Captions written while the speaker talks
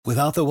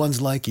Without the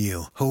ones like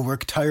you, who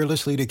work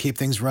tirelessly to keep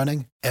things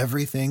running,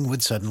 everything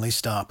would suddenly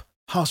stop.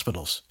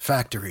 Hospitals,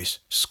 factories,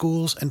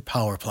 schools, and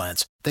power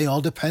plants, they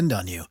all depend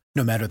on you.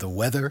 No matter the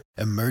weather,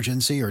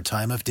 emergency, or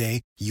time of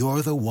day,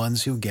 you're the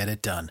ones who get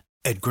it done.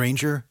 At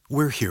Grainger,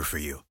 we're here for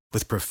you.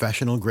 With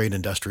professional-grade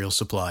industrial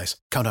supplies,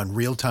 count on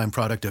real-time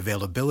product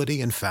availability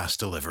and fast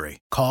delivery.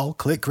 Call,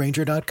 click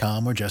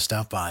Grainger.com, or just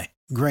stop by.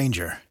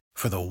 Grainger,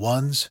 for the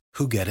ones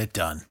who get it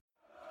done.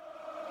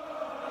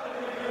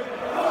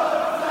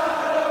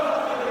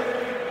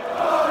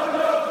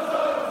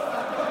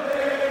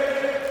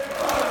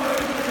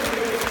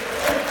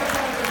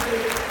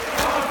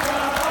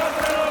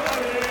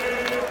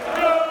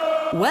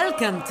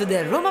 Welcome to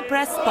the Roma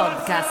Press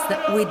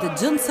Podcast with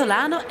John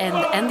Solano and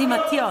Andy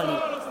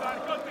Mattioli.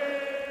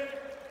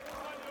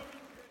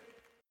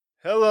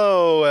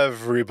 Hello,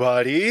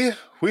 everybody.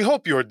 We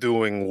hope you're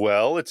doing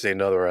well. It's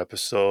another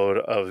episode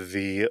of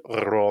the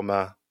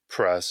Roma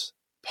Press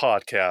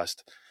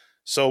Podcast.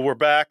 So we're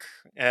back,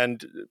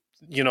 and,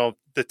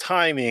 the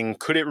timing,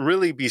 could it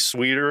really be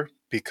sweeter?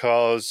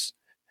 Because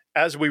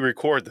as we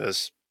record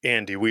this,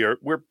 Andy, we're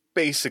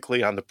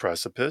basically on the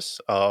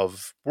precipice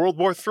of World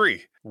War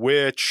III,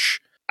 which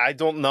I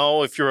don't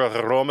know if you're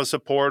a Roma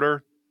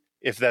supporter,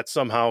 if that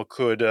somehow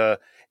could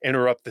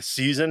interrupt the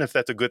season, if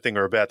that's a good thing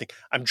or a bad thing.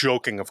 I'm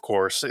joking, of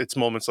course. It's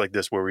moments like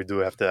this where we do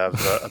have to have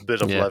a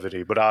bit of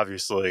levity, but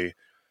obviously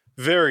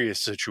very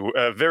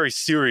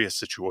serious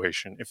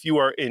situation. If you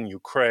are in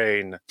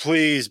Ukraine,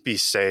 please be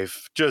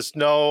safe. Just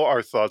know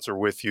our thoughts are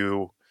with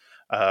you.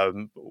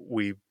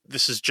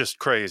 This is just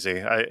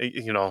crazy.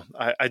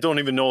 I don't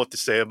even know what to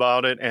say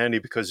about it, Andy,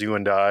 because you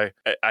and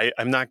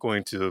I'm not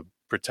going to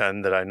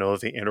pretend that I know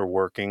the inner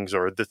workings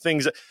or the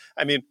things.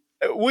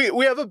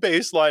 We have a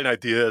baseline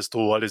idea as to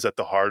what is at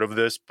the heart of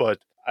this, but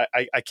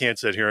I can't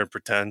sit here and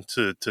pretend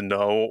to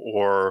know,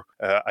 or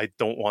I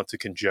don't want to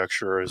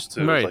conjecture as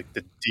to like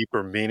the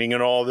deeper meaning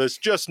in all this.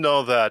 Just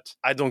know that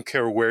I don't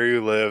care where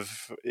you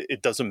live.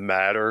 It doesn't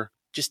matter.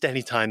 Just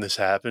anytime this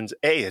happens,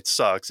 A, it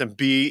sucks, and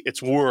B,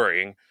 it's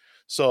worrying.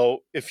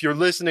 So if you're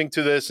listening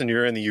to this and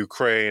you're in the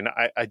Ukraine,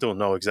 I don't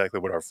know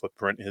exactly what our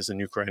footprint is in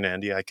Ukraine,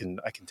 Andy. I can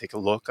take a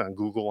look on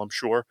Google, I'm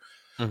sure.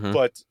 Mm-hmm.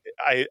 But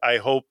I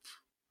hope,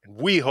 and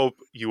we hope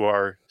you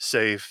are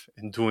safe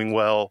and doing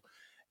well,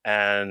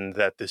 and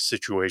that this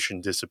situation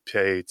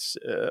dissipates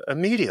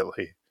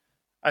immediately.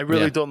 I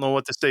really don't know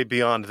what to say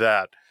beyond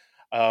that.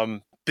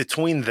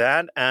 Between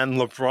that and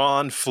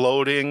LeBron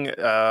floating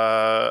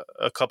a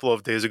couple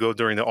of days ago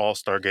during the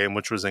All-Star game,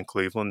 which was in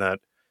Cleveland,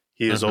 that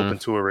he is open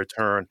to a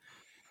return.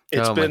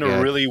 It's been a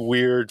really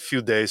weird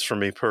few days for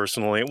me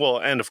personally. Well,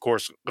 and of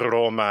course,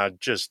 Roma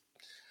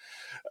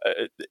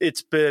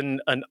it's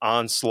been an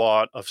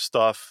onslaught of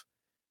stuff.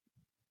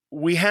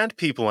 We had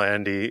people,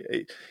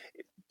 Andy,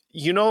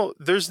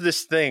 there's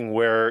this thing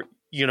where,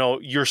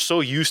 you're so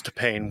used to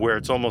pain where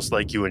it's almost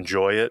like you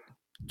enjoy it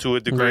to a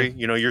degree.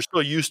 Mm-hmm. You're so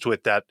used to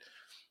it that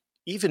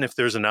even if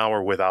there's an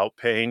hour without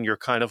pain, you're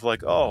kind of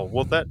like, oh,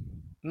 well,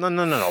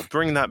 no,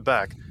 bring that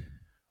back.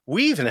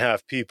 We even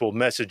have people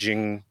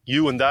messaging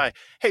you and I,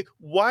 hey,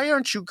 why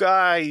aren't you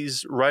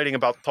guys writing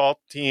about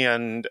Totti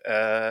and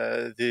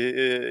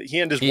he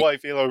and his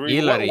wife,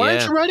 Ilari? Why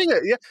aren't you writing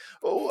it? Yeah.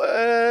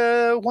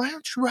 Why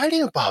aren't you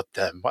writing about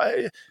them?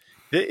 Why?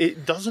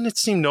 Doesn't it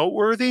seem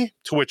noteworthy?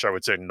 To which I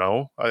would say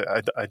no.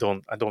 I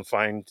don't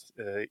find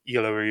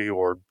Ilari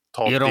or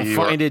Totti. You don't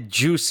find it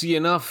juicy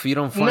enough? You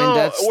don't find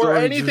that story or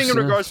anything juicy in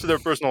regards to their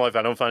personal life.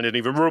 I don't find it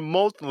even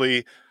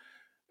remotely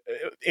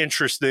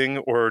interesting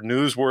or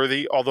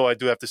newsworthy, although I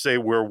do have to say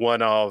we're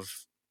one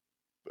of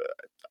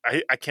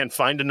I can't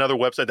find another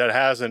website that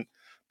hasn't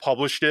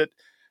published it.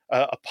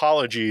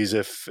 Apologies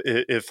if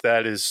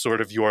that is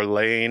sort of your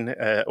lane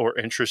or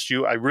interests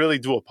you. I really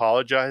do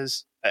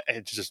apologize.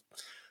 It's just,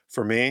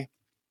 for me,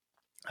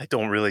 I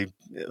don't really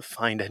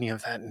find any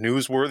of that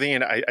newsworthy,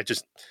 and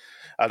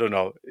I don't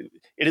know.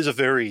 It is a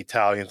very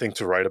Italian thing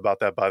to write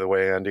about that, by the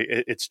way, Andy.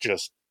 It's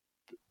just,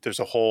 there's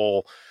a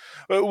whole.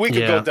 We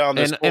could go down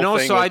this and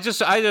also thing. I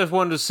just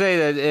want to say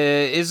that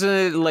isn't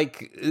it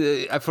like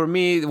for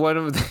me, one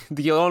of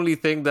the only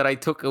thing that I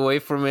took away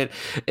from it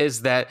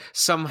is that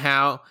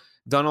somehow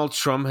Donald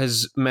Trump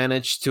has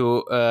managed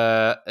to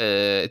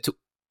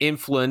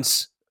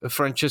influence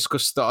Francesco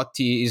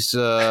Totti's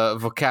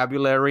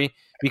vocabulary,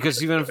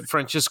 because even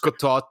Francesco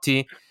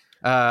Totti,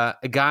 a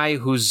guy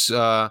who's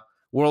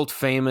world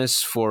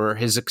famous for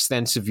his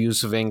extensive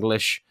use of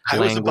English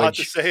language. I was about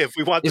to say, if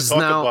we want to talk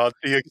about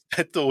the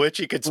extent to which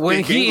he can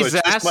speak English,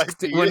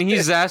 when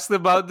he's asked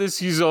about this,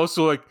 he's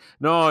also like,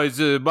 no, it's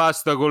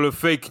basta con le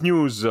fake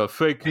news.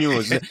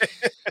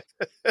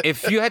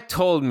 If you had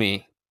told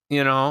me,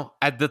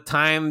 at the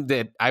time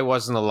that I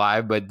wasn't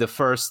alive, but the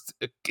first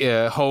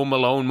Home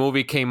Alone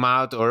movie came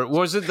out, or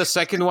was it the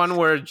second one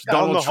where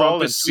Donald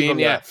Trump is seen?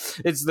 Yeah,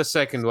 it's the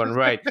second one,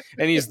 right?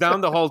 And he's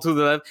down the hall to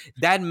the left.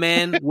 That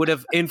man would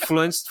have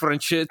influenced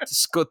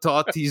Francesco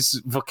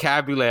Totti's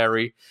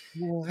vocabulary.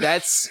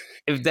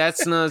 If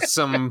that's not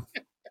some,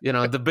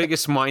 the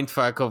biggest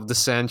mindfuck of the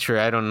century,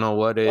 I don't know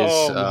what is.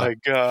 Oh my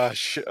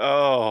gosh!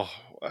 Oh.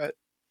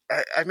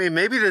 I mean,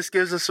 maybe this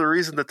gives us a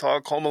reason to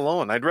talk Home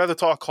Alone. I'd rather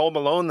talk Home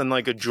Alone than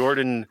like a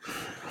Jordan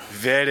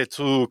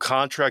Veretout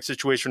contract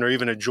situation, or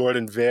even a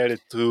Jordan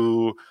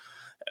Veretout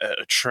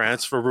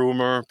transfer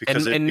rumor.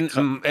 Because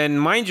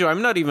and mind you,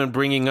 I'm not even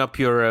bringing up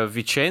your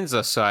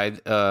Vicenza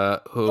side,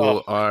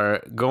 who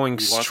are going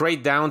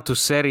straight down to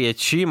Serie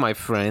C, my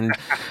friend.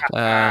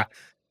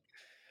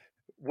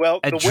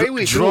 Well, the way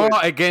we draw do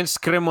it,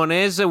 against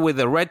Cremonese with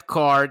a red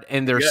card,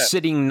 and they're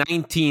sitting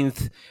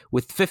 19th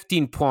with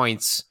 15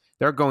 points.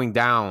 They're going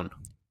down.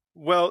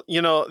 Well,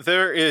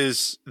 there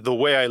is, the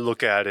way I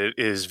look at it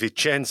is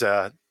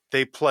Vicenza,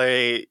 they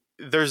play,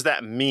 there's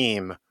that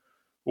meme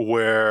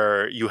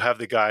where you have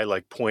the guy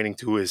like pointing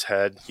to his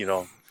head,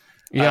 Yeah.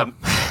 And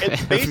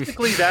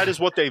basically that is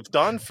what they've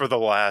done for the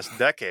last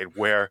decade,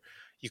 where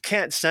you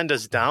can't send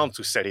us down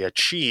to Serie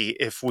C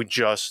if we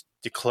just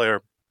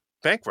declare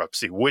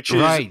bankruptcy, which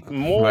is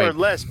more or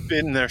less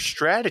been their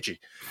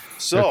strategy.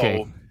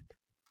 So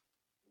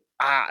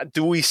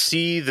do we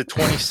see the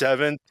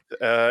 27th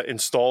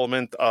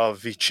installment of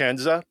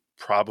Vicenza?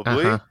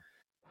 Probably.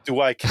 Do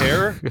I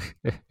care?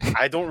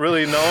 I don't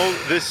really know.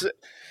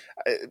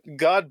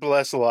 God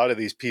bless a lot of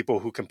these people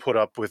who can put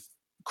up with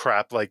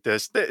crap like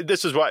this.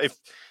 This is why,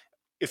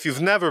 if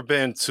you've never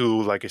been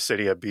to like a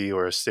Serie B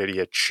or a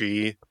Serie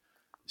C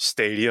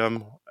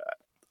stadium,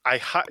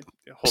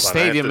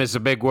 stadium is a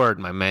big word,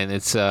 my man.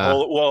 It's I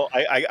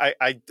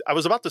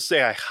was about to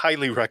say I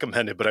highly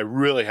recommend it, but I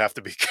really have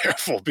to be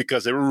careful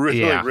because it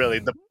really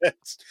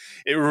depends.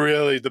 It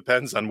really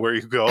depends on where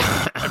you go.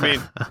 I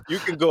mean, you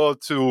can go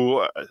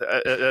to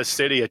a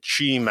Serie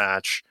C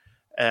match,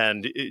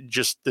 and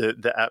just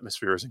the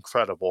atmosphere is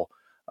incredible,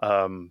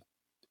 and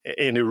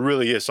it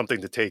really is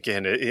something to take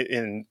in.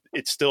 And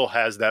it still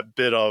has that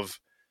bit of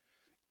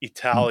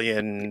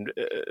Italian,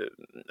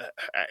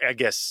 I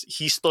guess,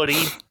 history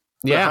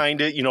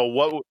behind it.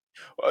 What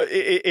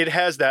it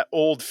has that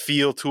old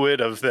feel to it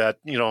of that,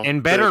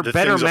 and better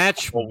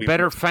match,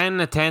 better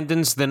fan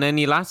attendance than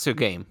any Lazio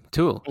game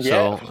too.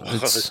 Yeah,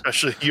 so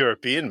especially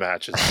European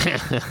matches.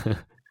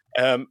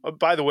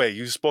 By the way,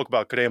 you spoke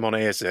about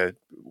Cremonese.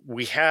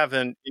 We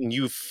haven't, and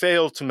you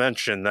failed to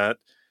mention that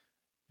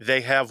they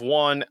have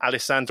one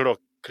Alessandro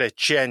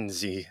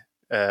Crescenzi.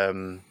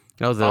 The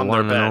one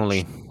and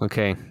only.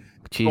 Okay.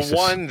 Jesus. The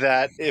one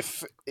that,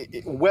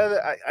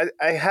 whether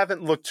I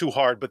haven't looked too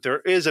hard, but there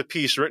is a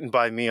piece written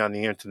by me on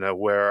the internet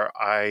where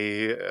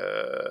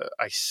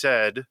I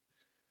said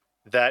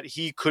that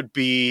he could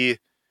be.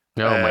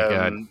 Oh my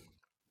God!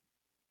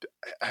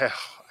 I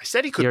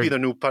said he could be the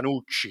new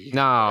Panucci.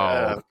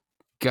 No,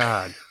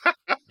 God.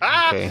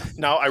 Okay.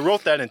 Now I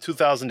wrote that in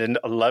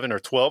 2011 or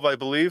 12, I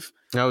believe.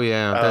 Oh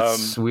yeah,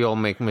 we all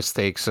make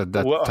mistakes at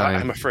that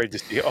time. I'm afraid to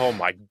see. Oh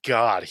my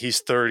God,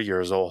 he's 30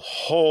 years old.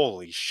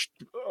 Holy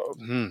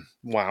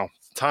wow.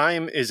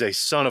 Time is a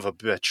son of a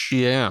bitch.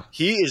 Yeah.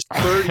 He is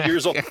 30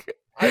 years old.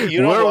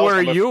 Where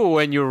were you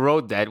when you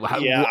wrote that?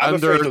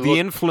 Under the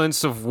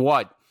influence of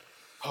what?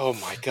 Oh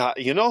my God.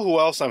 You know who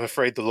else I'm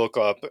afraid to look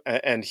up?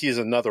 And he's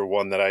another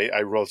one that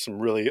I wrote some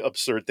really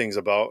absurd things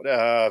about.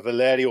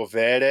 Valerio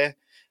Vere.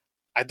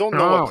 I don't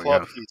know what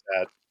club he's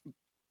at.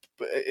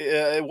 But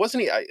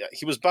wasn't he?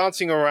 He was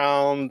bouncing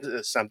around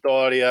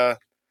Sampdoria.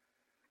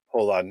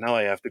 Hold on. Now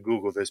I have to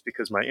Google this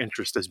because my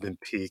interest has been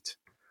piqued.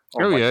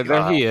 God.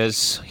 There he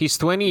is. He's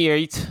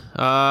 28.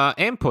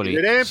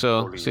 Empoli.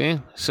 So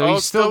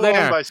he's still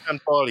there. Owned by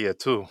Sampdoria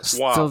too.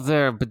 Wow. Still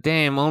there, but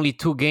damn, only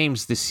 2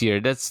 games this year.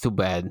 That's too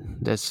bad.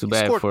 He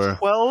scored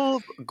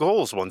 12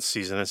 goals one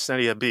season in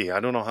Serie B. I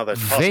don't know how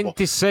that's possible.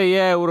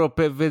 €26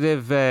 per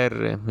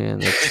vedere. Man,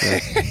 that's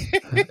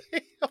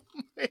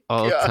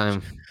all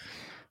time.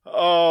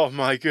 Oh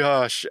my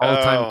gosh!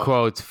 All-time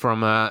quote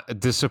from a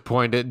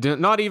disappointed,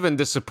 not even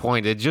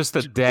disappointed, just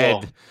a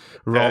dead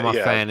Roma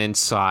fan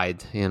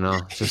inside.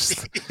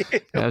 Just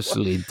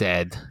absolutely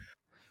dead.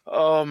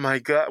 Oh my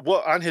God!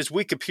 Well, on his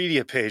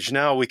Wikipedia page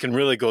now, we can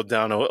really go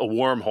down a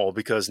wormhole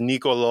because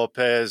Nico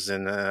Lopez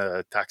and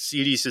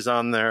Taxidis is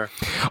on there.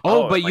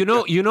 But you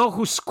know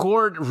who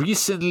scored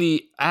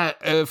recently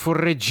for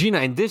Regina?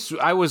 And this,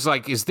 I was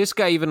like, is this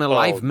guy even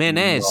alive?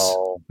 Menez.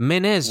 No.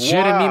 Menez,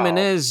 Jeremy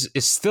Menez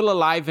is still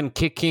alive and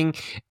kicking,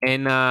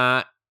 and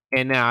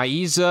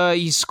he's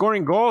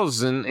scoring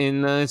goals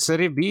in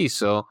Serie B.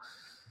 So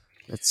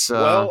it's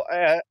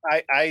I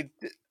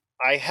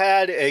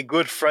had a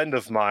good friend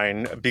of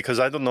mine, because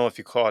I don't know if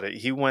you caught it.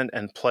 He went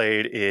and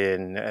played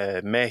in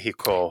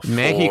Mexico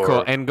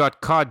and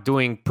got caught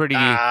doing pretty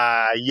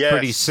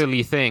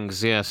silly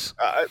things. Yes,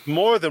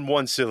 more than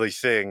one silly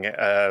thing.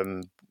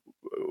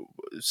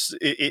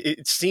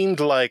 It seemed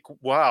like,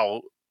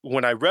 wow.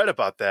 When I read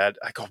about that,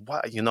 I go, wow,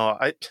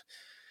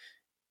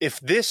 if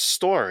this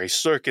story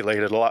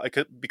circulated a lot,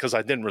 because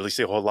I didn't really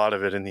see a whole lot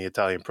of it in the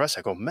Italian press,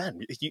 I go,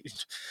 man,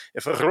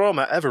 if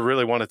Roma ever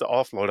really wanted to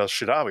offload El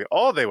Shaarawy,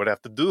 all they would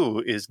have to do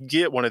is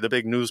get one of the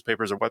big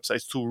newspapers or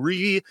websites to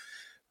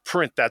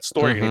reprint that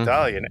story in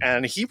Italian,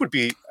 and he would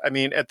be,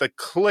 at the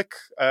click,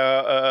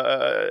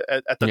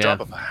 at the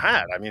drop of a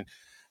hat.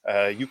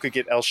 You could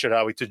get El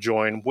Shaarawy to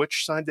join.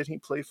 Which side did he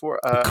play for?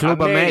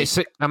 Club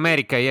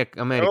America, yeah,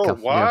 America.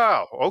 Oh,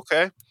 wow. Yeah.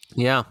 Okay.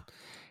 Yeah.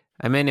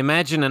 I mean,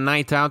 imagine a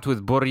night out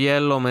with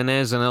Borriello,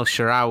 Menez, and El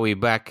Shaarawy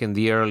back in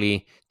the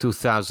early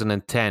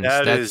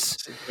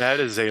 2010s. That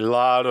is a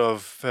lot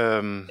of...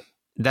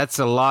 that's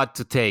a lot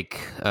to take.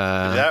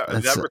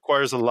 That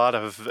requires a lot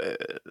of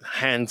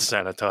hand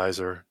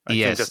sanitizer. I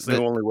think that's the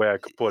only way I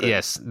could put it.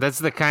 Yes, that's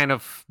the kind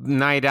of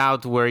night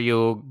out where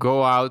you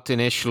go out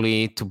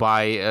initially to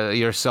buy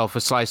yourself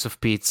a slice of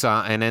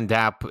pizza and end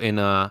up in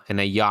a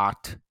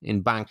yacht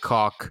in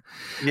Bangkok,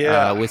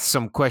 with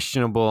some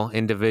questionable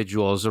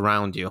individuals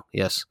around you.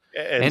 Yes.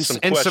 And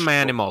some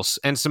animals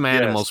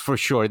yes. For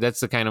sure.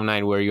 That's the kind of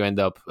night where you end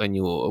up and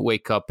you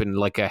wake up in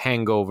like a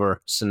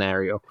hangover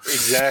scenario.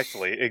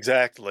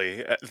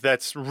 Exactly.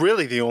 That's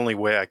really the only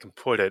way I can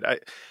put it.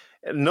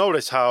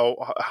 Notice how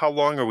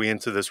long are we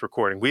into this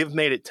recording? We have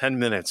made it 10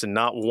 minutes and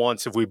not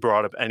once have we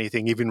brought up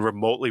anything even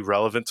remotely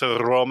relevant to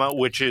Roma,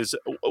 which is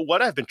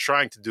what I've been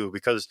trying to do,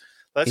 because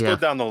let's go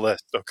down the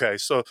list. Okay,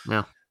 so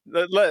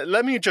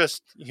let me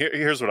just,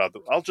 here's what I'll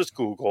do. I'll just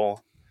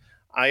Google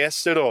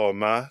AS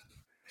Roma.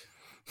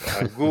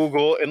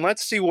 Google, and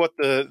let's see what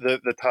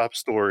the top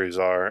stories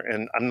are.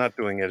 And I'm not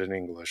doing it in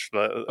English.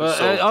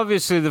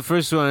 Obviously, the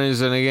first one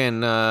is, and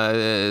again,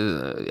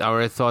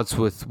 our thoughts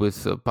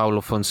with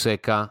Paulo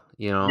Fonseca.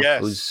 You know,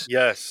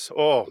 yes.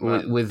 Oh,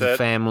 with the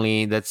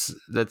family. That's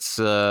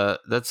a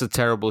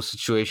terrible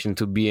situation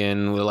to be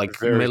in with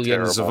like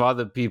millions of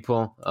other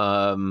people.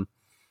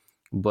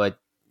 But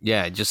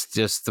yeah,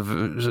 just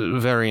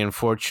very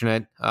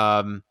unfortunate.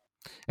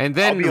 And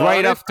then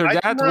right after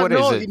that, what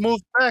is it? He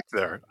moved back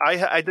there.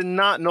 I did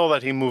not know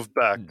that he moved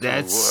back.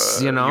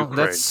 That's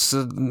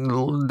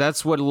Ukraine.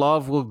 That's what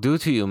love will do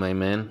to you, my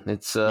man.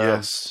 It's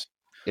yes,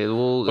 it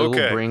will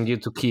bring you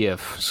to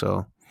Kiev.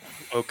 So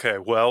okay,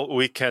 well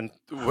we can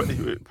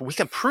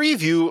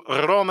preview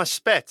Roma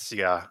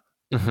Spezia.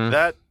 Mm-hmm.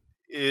 That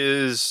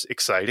is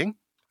exciting.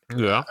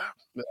 Yeah.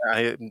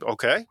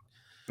 Okay.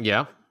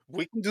 Yeah.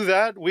 We can do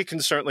that. We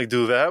can certainly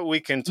do that. We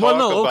can talk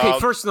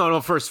about... First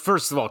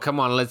of all, come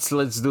on. Let's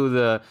do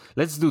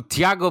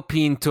Thiago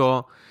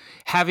Pinto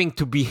having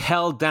to be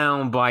held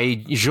down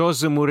by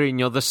Jose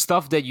Mourinho, the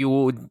stuff that you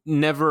would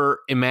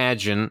never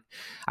imagine.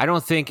 I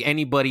don't think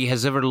anybody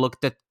has ever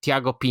looked at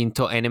Thiago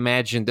Pinto and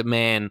imagined the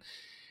man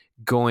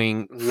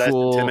going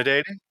full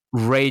intimidating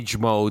rage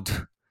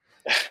mode.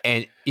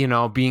 And,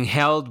 being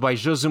held by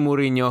Jose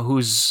Mourinho,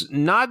 who's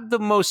not the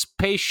most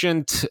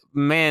patient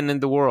man in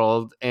the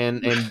world,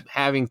 and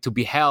having to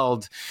be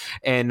held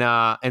and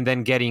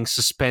then getting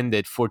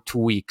suspended for 2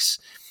 weeks.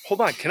 Hold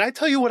on. Can I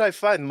tell you what I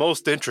find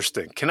most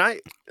interesting? Can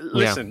I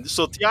listen? Yeah.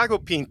 So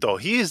Thiago Pinto,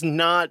 he is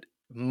not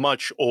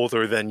much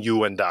older than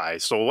you and I.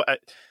 So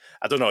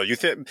I don't know. You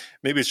think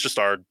maybe it's just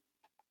our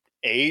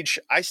age?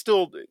 I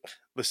still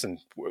listen.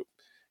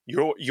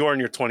 You're in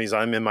your 20s.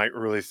 I'm in my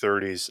early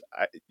 30s.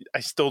 I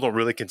still don't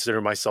really consider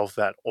myself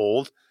that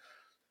old.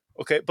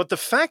 Okay, but the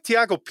fact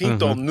Thiago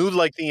Pinto knew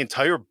like the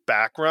entire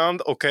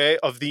background, okay,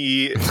 of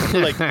the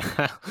like,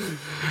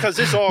 because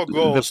this all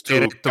goes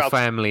to the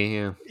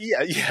family.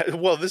 Yeah.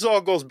 Well, this all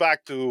goes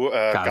back to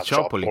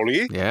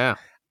Calciopoli. Yeah,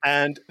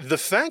 and the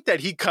fact that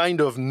he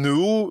kind of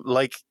knew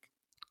like.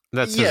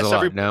 That says a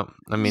lot now.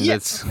 I mean,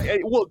 that's...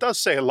 Well, it does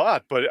say a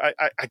lot, but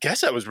I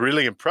guess I was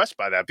really impressed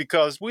by that,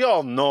 because we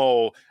all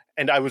know.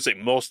 And I would say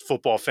most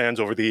football fans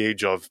over the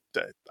age of,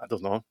 I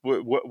don't know,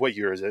 what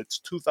year is it? It's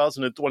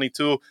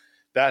 2022.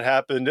 That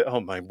happened.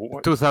 Oh, my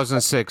word.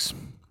 2006.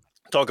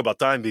 Talk about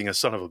time being a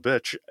son of a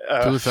bitch.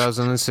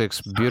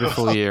 2006.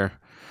 Beautiful year.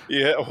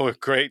 Yeah,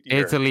 great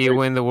year. Italy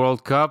win the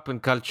World Cup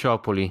and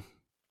Calciopoli.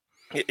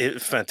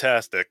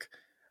 Fantastic.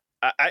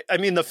 I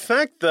mean, the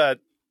fact that,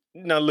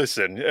 now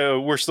listen,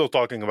 we're still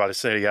talking about a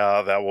Serie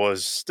A that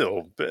was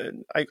still,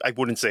 I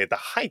wouldn't say at the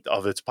height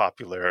of its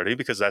popularity,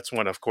 because that's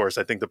when, of course,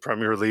 I think the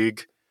Premier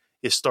League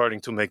is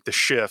starting to make the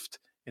shift,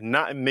 and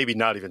maybe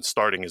not even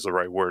starting is the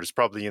right word. It's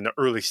probably in the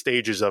early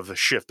stages of the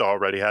shift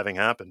already having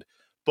happened.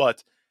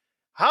 But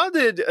how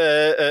did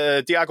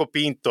Thiago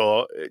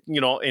Pinto,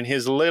 in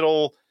his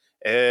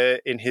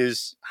in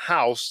his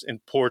house in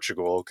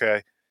Portugal,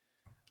 okay?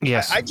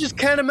 Yes. I just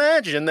can't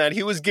imagine that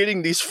he was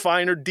getting these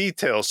finer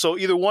details. So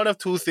either one of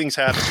two things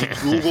happened. He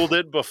Googled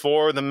it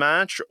before the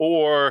match,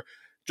 or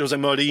Jose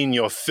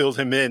Mourinho filled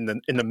him in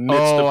the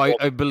midst of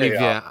I believe,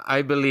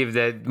 I believe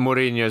that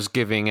Mourinho is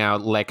giving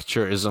out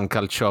lectures on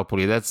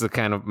Calciopoli. That's the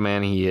kind of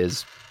man he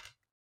is.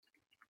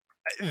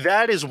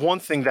 That is one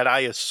thing that I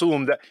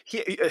assume that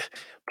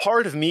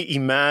part of me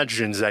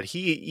imagines that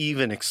he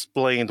even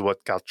explained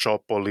what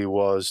Calciopoli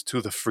was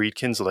to the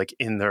Friedkins, like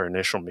in their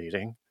initial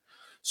meeting.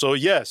 So,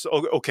 yes,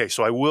 okay,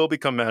 so I will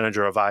become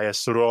manager of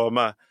AS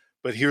Roma,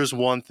 but here's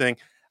one thing.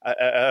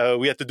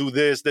 We have to do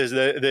this,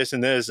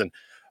 and this. And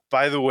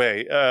by the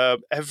way,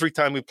 every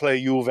time we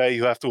play Juve,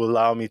 you have to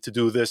allow me to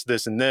do this,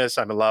 and this.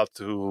 I'm allowed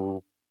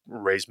to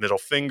raise middle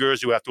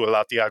fingers. You have to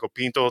allow Thiago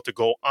Pinto to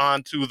go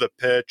onto the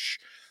pitch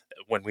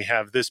when we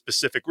have this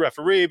specific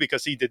referee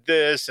because he did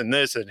this, and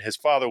his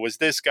father was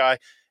this guy.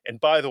 And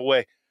by the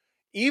way,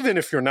 even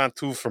if you're not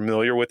too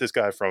familiar with this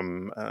guy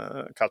from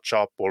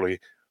Calciopoli,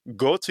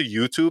 go to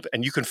YouTube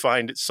and you can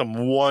find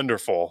some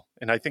wonderful,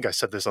 and I think I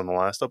said this on the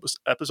last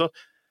episode,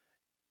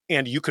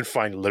 and you can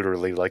find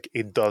literally like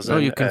a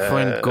dozen. You can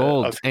find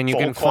gold, of and you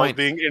phone can calls find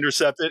being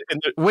intercepted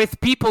with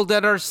people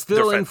that are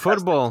still They're in fantastic.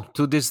 football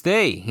to this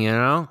day. You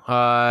know,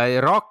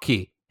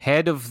 Rocky,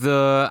 head of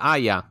the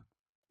Aya,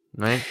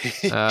 right?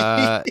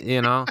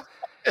 You know,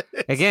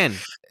 again.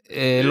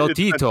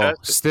 Lotito,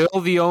 fantastic.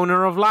 still the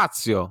owner of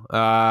Lazio.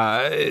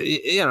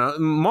 You know,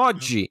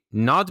 Moggi,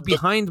 not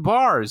behind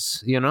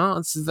bars. You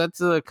know, that's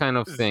the kind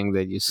of thing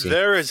that you see.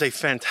 There is a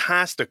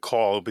fantastic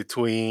call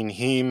between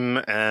him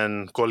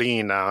and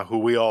Colina, who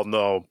we all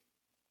know,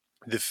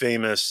 the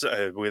famous.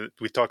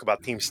 We talk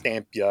about Team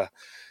Stampia,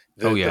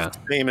 the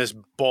famous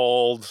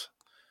bald.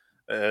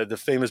 The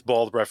famous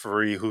bald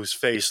referee whose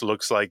face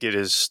looks like it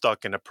is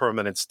stuck in a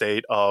permanent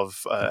state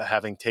of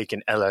having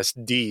taken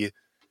LSD.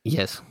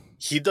 Yes.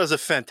 He does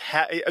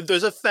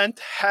there's a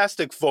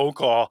fantastic phone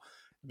call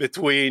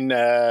between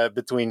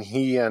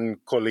he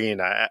and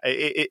Colina.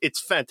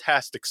 It's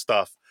fantastic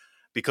stuff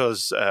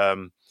because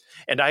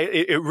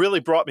it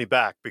really brought me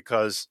back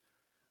because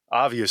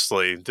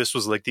obviously this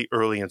was like the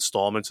early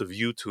installments of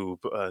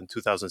YouTube in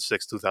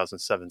 2006,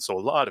 2007. So a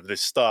lot of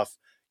this stuff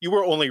you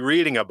were only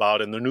reading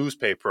about in the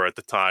newspaper at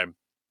the time.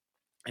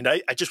 And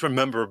I just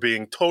remember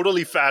being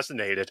totally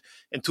fascinated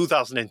in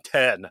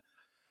 2010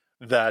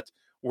 that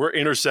we're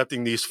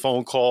intercepting these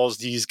phone calls.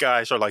 These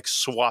guys are like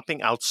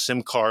swapping out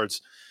SIM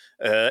cards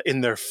in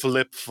their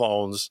flip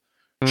phones,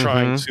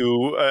 trying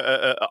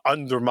to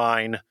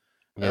undermine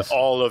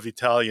all of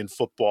Italian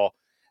football.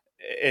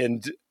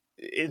 And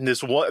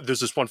there's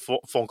this one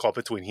phone call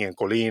between he and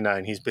Colina,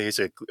 and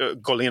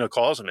Colina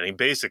calls him, and he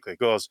basically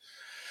goes,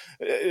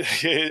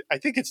 I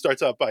think it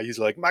starts out by he's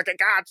like, "My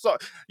God,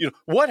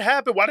 what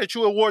happened? Why did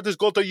you award this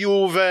goal to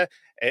Juve?"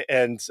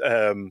 And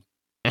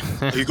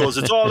he goes,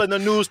 "It's all in the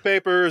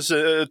newspapers.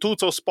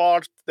 Tutto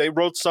Sport. They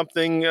wrote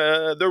something.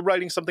 They're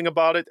writing something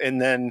about it."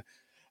 And then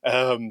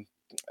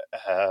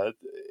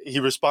he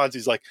responds.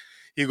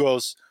 He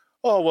goes,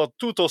 "Oh well,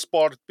 Tutto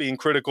Sport being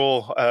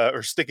critical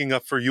or sticking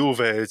up for Juve.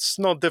 It's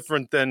no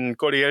different than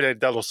Corriere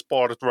dello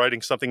Sport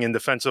writing something in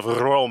defense of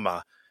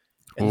Roma."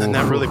 And then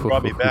that really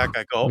brought me back.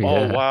 I go,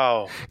 "Oh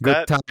wow,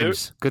 good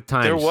times."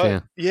 There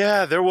was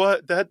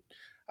that.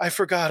 I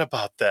forgot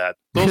about that.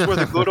 Those were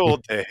the good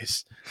old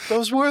days.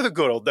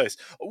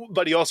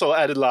 But he also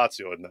added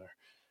Lazio in there.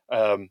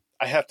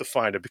 I have to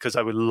find it because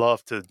I would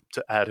love to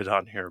add it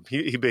on here.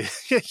 He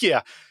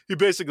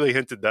basically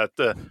hinted that,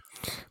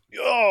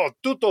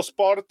 Tutto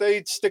Sport,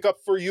 they stick up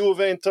for Juve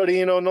and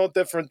Torino, no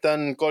different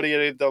than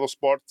Corriere dello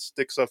Sport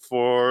sticks up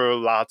for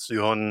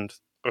Lazio and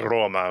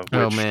Roma.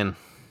 Oh, man.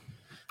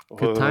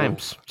 Good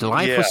times.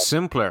 Life was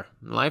simpler.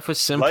 Life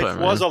was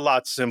a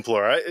lot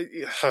simpler.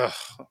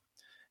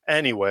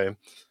 Anyway,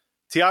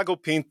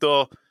 Thiago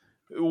Pinto,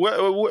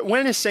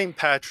 when is St.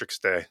 Patrick's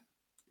Day?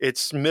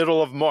 It's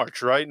middle of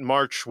March, right?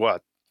 March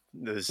what?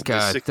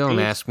 God, don't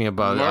ask me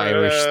about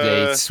Irish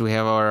dates. We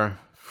have our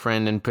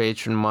friend and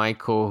patron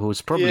Michael,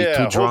 who's probably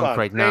too drunk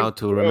right now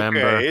to remember.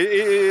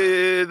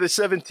 Okay. The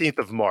 17th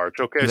of March.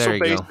 Okay, there so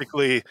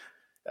basically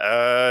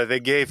they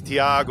gave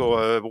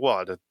Thiago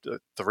a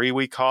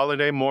 3-week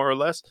holiday, more or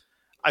less.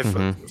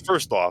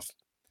 First off,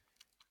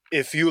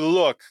 if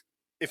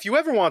you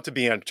ever want to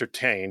be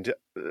entertained,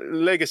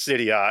 Lega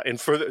Serie A, and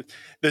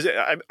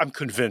I'm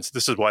convinced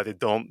this is why they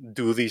don't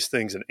do these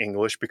things in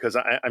English, because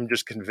I'm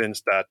just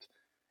convinced that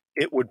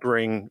it would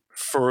bring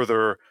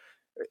further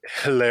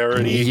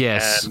hilarity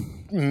and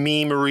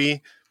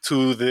memery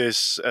to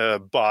this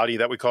body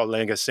that we call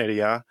Lega Serie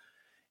A.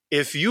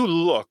 If you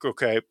look,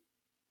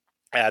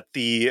 at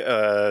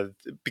the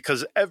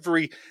because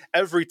every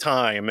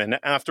time and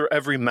after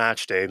every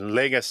match day in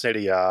Lega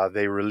Serie A,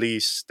 they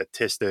release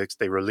statistics,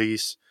 they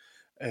release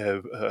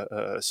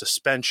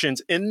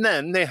suspensions, and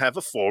then they have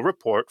a full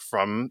report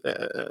from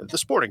the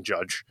sporting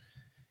judge.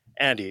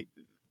 Andy,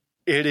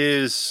 it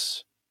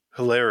is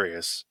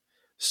hilarious.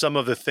 Some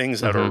of the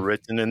things that are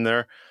written in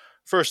there.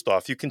 First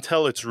off, you can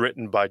tell it's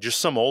written by just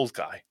some old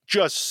guy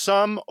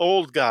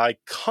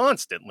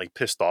constantly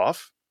pissed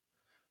off,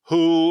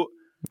 who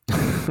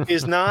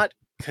is not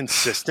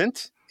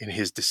consistent in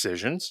his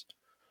decisions,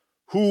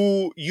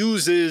 who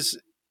uses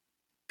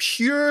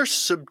pure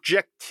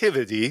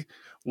subjectivity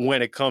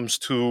when it comes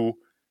to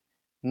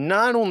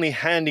not only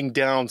handing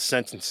down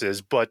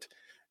sentences, but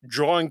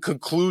drawing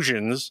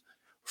conclusions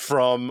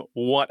from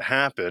what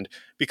happened.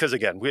 Because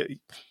again,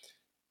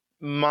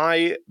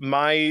 my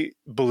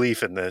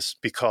belief in this,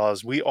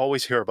 because we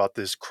always hear about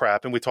this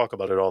crap, and we talk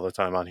about it all the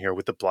time on here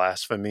with the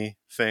blasphemy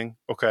thing,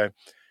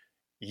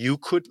 you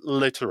could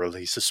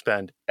literally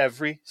suspend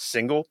every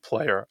single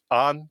player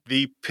on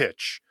the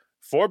pitch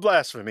for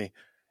blasphemy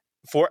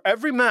for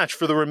every match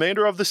for the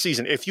remainder of the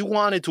season, if you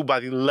wanted to, by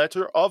the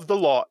letter of the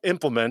law,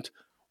 implement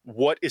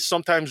what is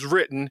sometimes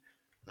written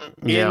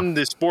in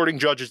the sporting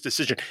judge's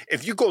decision.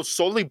 If you go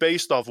solely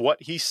based off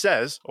what he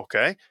says,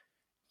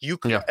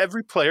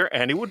 every player,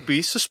 and he would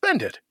be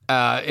suspended.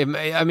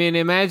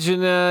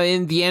 Imagine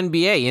in the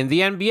NBA. In the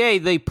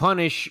NBA, they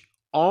punish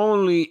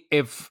only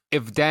if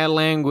that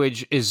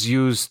language is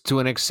used to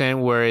an extent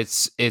where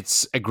it's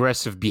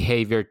aggressive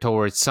behavior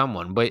towards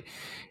someone. But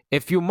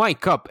if you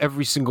mic up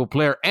every single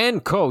player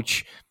and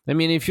coach, I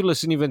mean, if you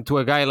listen even to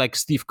a guy like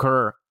Steve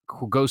Kerr,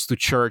 who goes to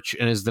church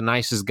and is the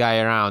nicest guy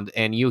around,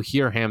 and you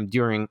hear him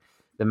during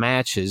the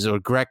matches, or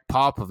Greg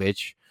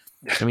Popovich,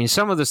 I mean,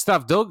 some of the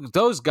stuff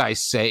those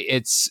guys say,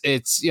 it's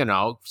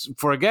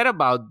forget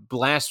about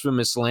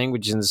blasphemous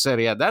language in the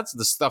Serie A. That's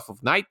the stuff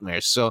of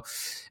nightmares. So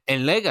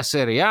in Lega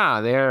Serie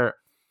A, they're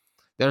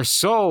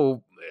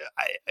so,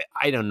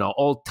 I don't know,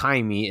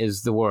 old-timey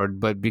is the word,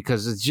 but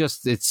because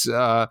it's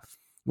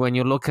when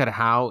you look at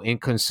how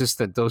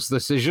inconsistent those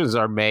decisions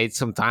are made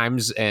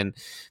sometimes, and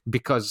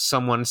because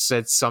someone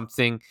said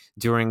something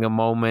during a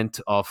moment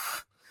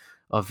of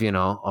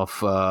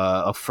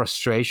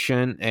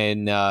frustration,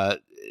 and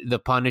the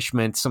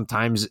punishment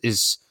sometimes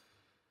is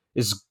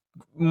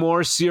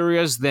more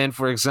serious than,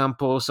 for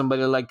example,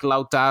 somebody like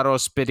Lautaro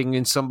spitting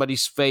in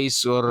somebody's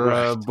face,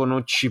 or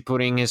Bonucci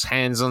putting his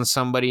hands on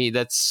somebody.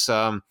 It's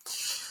Lega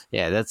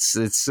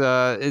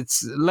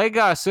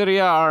Serie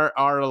A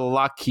are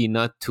lucky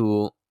not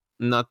to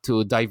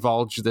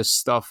divulge this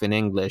stuff in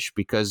English,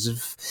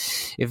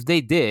 because if they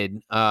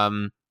did,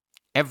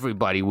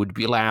 everybody would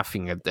be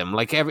laughing at them.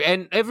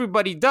 And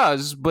everybody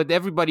does, but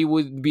everybody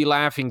would be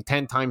laughing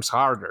 10 times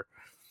harder.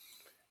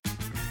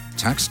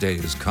 Tax day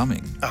is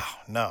coming. Oh,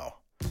 no.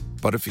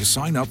 But if you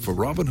sign up for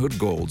Robinhood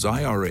Gold's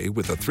IRA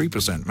with a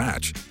 3%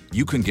 match,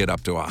 you can get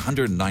up to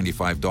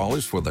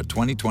 $195 for the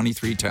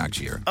 2023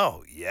 tax year.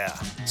 Oh, yeah.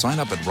 Sign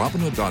up at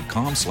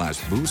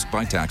Robinhood.com/boost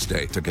by tax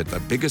day to get the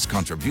biggest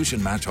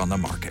contribution match on the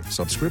market.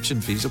 Subscription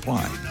fees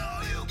apply.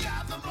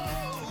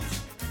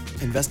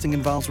 Investing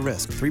involves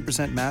risk.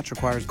 3% match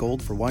requires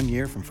gold for 1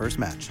 year from first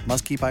match.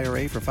 Must keep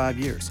IRA for 5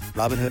 years.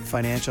 Robinhood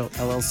Financial,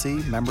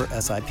 LLC, member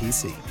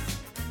SIPC.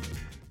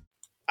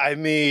 I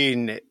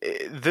mean,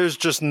 there's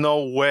just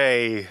no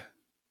way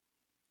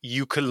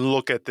you could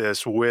look at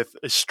this with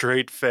a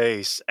straight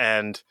face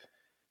and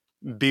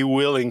be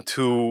willing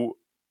to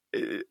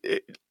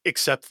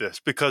accept this,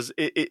 because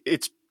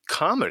it's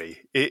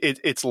comedy.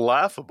 It's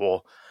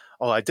laughable.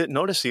 Oh, I didn't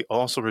notice he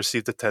also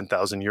received a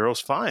 10,000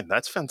 euros fine.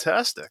 That's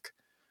fantastic.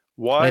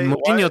 Why? And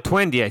Mourinho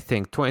 20, I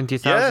think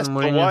 20,000. Yes,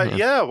 Mourinho, but why?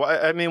 Yeah,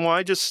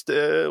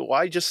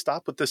 why just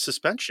stop with the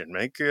suspension?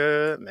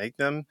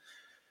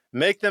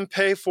 Make them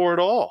pay for it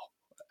all.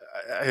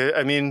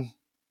 I mean,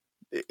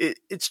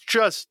 it's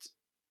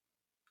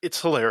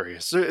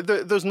hilarious.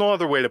 There's no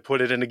other way to put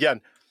it. And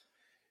again,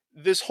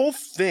 this whole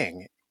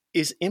thing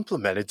is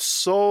implemented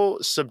so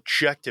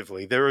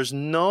subjectively. There is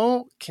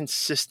no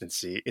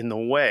consistency in the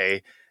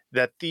way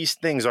that these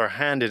things are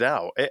handed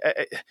out.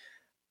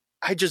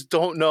 I just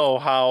don't know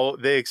how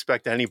they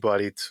expect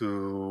anybody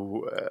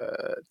to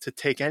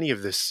take any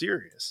of this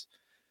serious.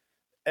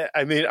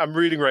 I mean, I'm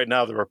reading right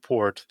now the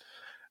report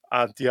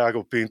on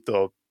Thiago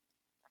Pinto.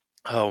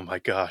 Oh my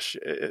gosh!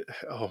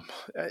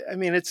 I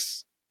mean,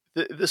 this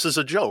is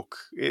a joke.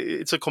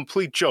 It's a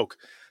complete joke.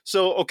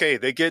 So okay,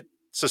 they get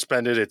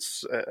suspended.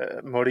 It's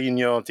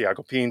Mourinho,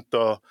 Thiago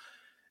Pinto.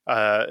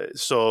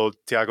 So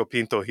Thiago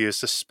Pinto, he is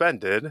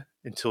suspended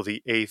until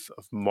the 8th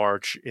of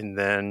March, and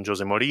then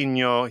Jose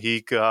Mourinho,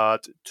 he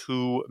got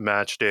 2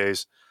 match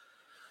days,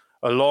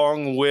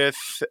 along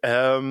with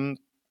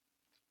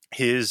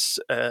his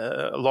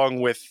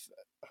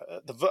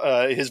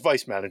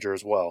vice manager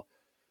as well.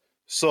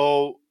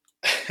 So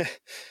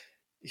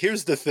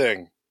here's the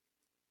thing,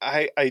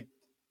 I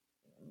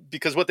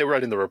because what they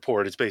write in the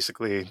report is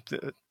basically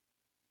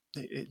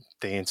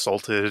they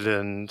insulted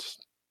and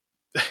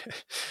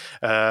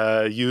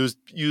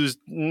used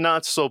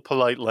not so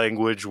polite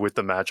language with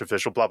the match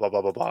official, blah blah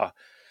blah blah blah.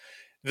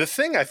 The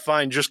thing I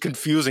find just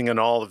confusing in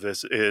all of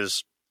this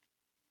is,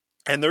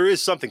 and there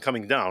is something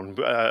coming down.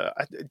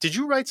 Did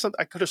you write something?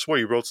 I could have swore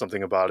you wrote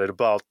something about it,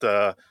 about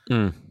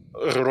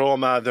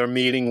Roma. They're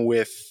meeting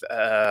with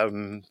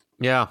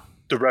the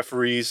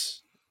referees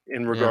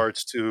in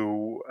regards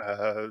to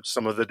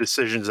some of the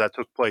decisions that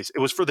took place. It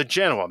was for the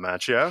Genoa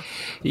match, yeah?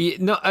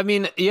 No, I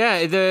mean,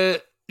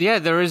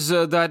 there is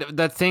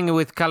that thing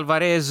with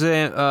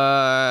Calvarese,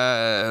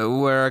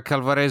 where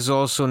Calvarese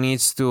also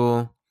needs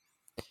to...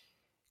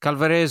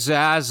 Calvarese,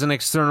 as an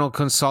external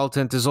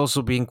consultant, is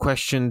also being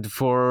questioned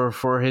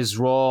for his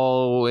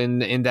role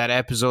in that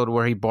episode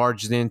where he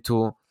barged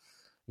into...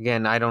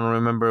 Again, I don't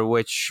remember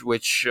which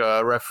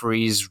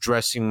referee's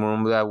dressing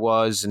room that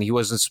was, and he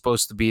wasn't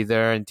supposed to be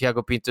there, and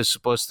Thiago Pinto is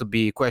supposed to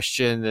be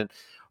questioned, and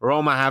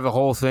Roma have a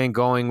whole thing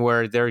going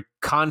where they're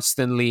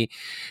constantly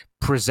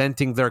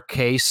presenting their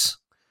case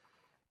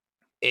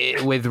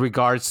with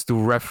regards to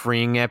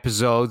refereeing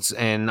episodes,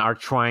 and are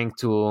trying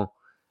to,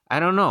 I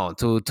don't know,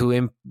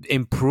 to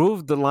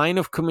improve the line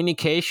of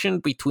communication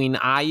between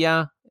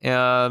AIA,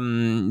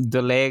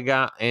 the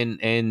Lega,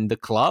 and the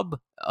club.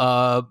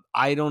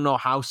 I don't know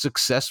how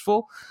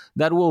successful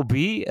that will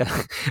be.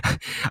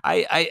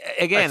 I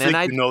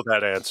think you know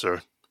that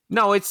answer.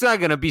 No, it's not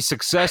going to be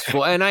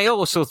successful. And I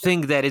also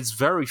think that it's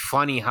very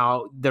funny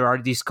how there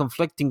are these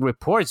conflicting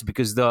reports,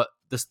 because the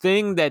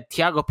thing that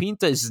Thiago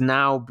Pinto is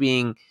now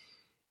being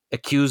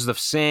accused of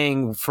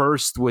saying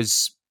first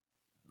was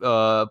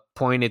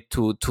pointed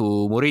to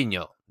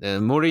Mourinho.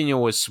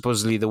 Mourinho was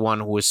supposedly the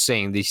one who was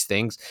saying these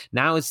things.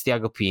 Now it's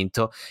Thiago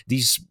Pinto.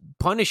 These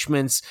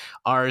punishments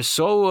are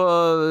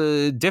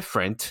so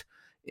different,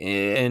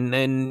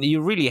 and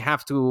you really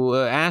have to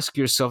ask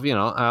yourself,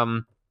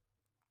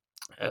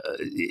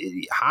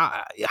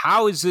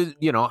 how is it,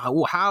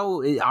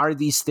 how are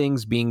these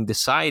things being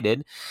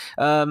decided?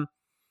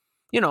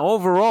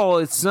 Overall,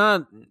 it's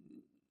not.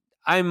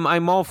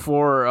 I'm all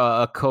for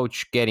a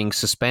coach getting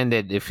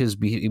suspended if his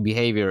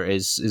behavior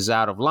is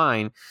out of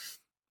line.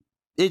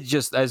 It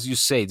just, as you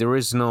say, there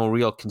is no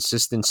real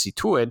consistency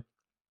to it,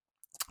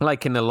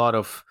 like in a lot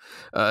of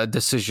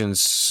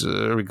decisions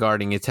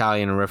regarding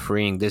Italian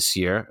refereeing this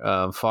year.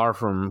 Far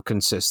from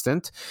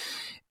consistent.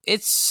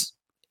 It's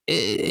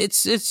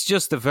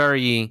just a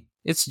very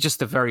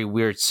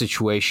weird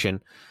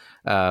situation.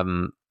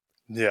 And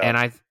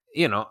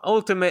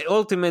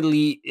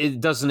ultimately it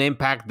doesn't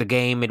impact the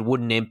game. It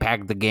wouldn't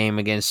impact the game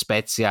against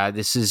Spezia.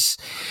 This is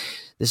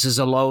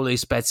a lowly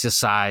Spezia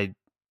side.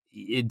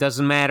 It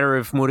doesn't matter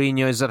if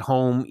Mourinho is at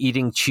home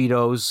eating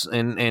Cheetos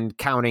and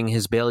counting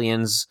his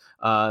billions,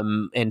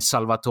 and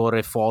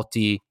Salvatore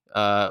Foti,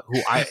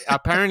 who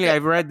apparently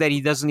I've read that he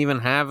doesn't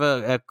even have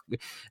a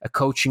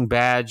coaching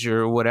badge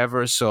or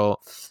whatever. So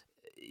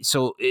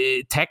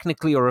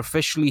technically or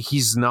officially,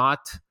 he's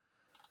not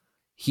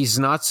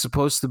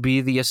supposed to be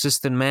the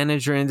assistant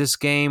manager in this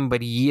game,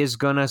 but he is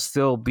gonna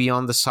still be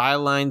on the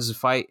sidelines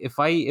if I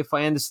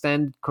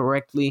understand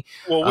correctly.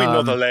 Well, we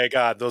know the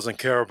Lega doesn't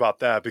care about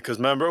that, because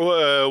remember,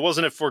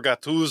 wasn't it for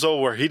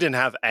Gattuso where he didn't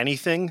have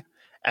anything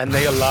and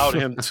they allowed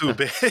him to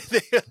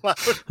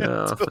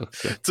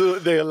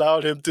they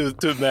allowed him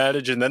to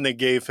manage, and then they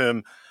gave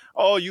him,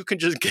 oh, you can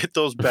just get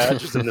those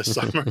badges in the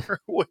summer,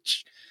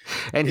 which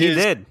he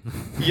did.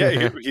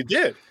 Yeah, he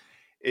did.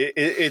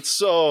 It's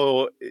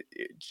so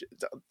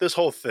this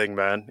whole thing,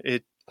 man.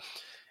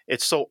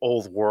 It's so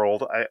old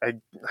world. I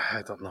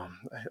don't know.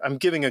 I'm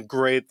giving a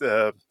great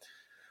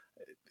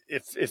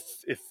if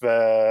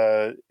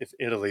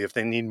Italy, if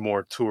they need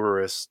more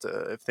tourists,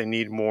 if they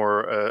need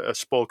more a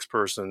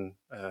spokesperson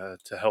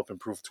to help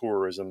improve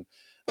tourism,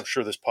 I'm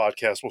sure this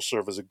podcast will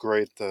serve as a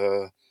great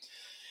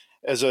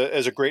as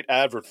a great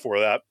advert for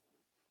that.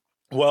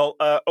 Well,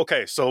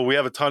 okay, so we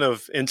have a ton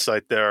of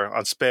insight there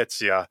on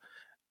Spezia.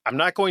 I'm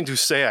not going to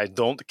say I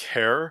don't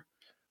care,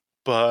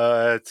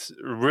 but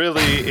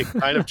really it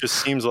kind of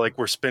just seems like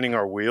we're spinning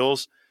our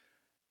wheels.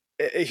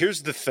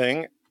 Here's the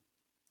thing.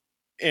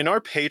 In our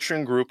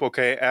Patreon group,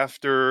 okay,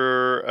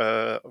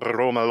 after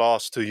Roma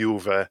lost to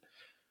Juve,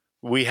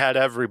 we had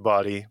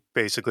everybody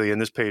basically in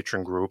this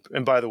Patreon group.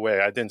 And by the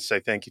way, I didn't say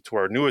thank you to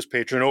our newest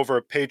patron over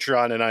at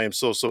Patreon, and I am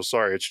so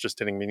sorry. It's just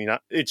hitting me now.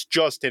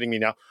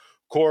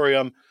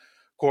 Corium,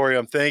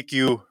 thank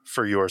you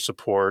for your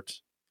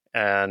support.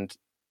 And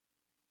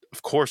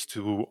of course,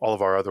 to all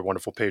of our other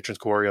wonderful patrons,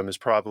 Corium is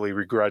probably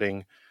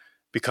regretting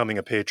becoming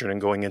a patron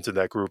and going into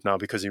that group now,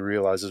 because he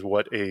realizes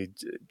what a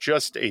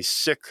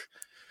sick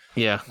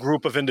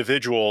group of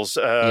individuals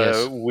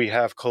we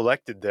have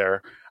collected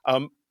there.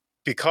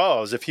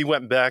 Because if he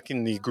went back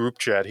in the group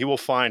chat, he will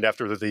find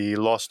after the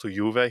loss to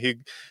Juve,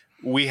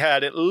 we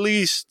had at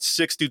least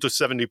 60 to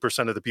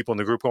 70% of the people in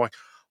the group going,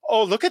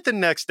 oh, look at the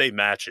next 8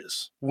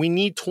 matches. We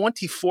need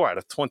 24 out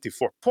of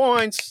 24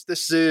 points.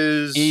 This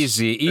is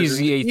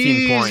easy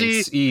 18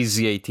 points.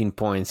 Easy 18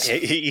 points.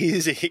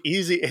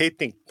 Easy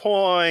 18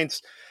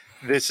 points.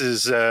 This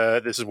is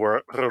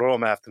where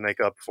Roma have to make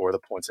up for the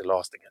points they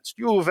lost against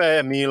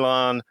Juve,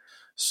 Milan,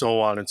 so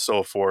on and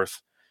so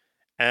forth.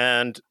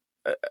 And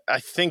I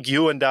think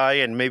you and I,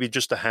 and maybe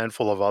just a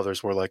handful of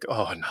others, were like,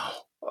 oh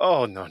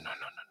no.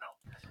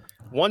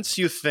 Once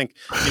you think,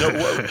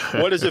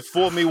 what is it?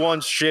 Fool me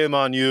once, shame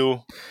on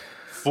you.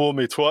 Fool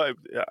me twice.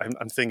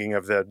 I'm thinking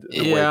of the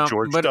way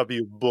George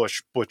W.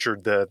 Bush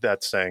butchered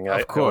that saying.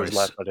 Of course. I always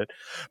laugh at it.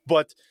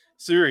 But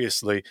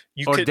seriously,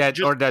 or that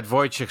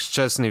Wojciech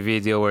Szczesny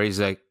video where he's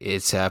like,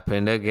 it's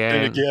happened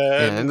again.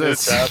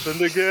 It's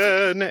happened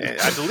again.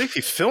 I believe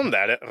he filmed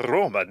that at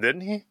Roma,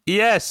 didn't he?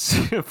 Yes,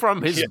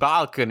 from his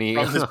balcony.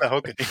 From his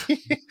balcony.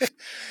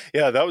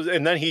 Yeah, that was,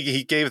 and then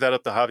he gave that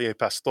up to Javier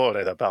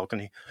Pastore, that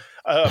balcony.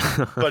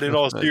 But in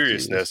all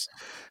seriousness,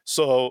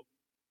 so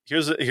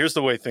here's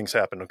the way things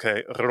happen.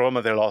 Okay,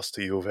 Roma, they lost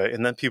to Juve,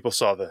 and then people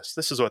saw this.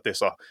 This is what they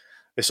saw.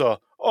 They saw,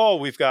 oh,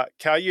 we've got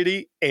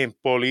Cagliari,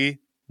 Empoli,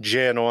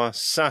 Genoa,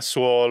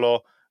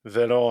 Sassuolo,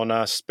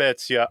 Verona,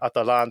 Spezia,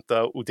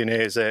 Atalanta,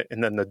 Udinese,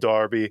 and then the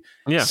derby,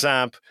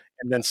 Samp,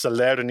 and then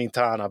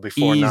Salernitana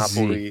before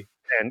Napoli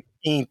and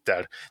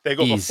Inter. They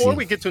go, before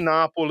we get to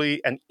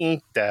Napoli and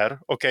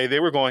Inter, okay, they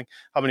were going,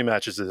 how many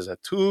matches is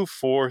that? 2,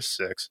 4,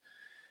 6,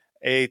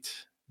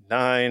 8,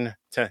 9,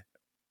 10,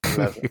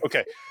 11.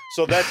 Okay,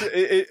 so that's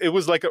it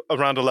was like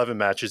around 11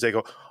 matches. They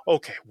go,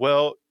 okay,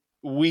 well,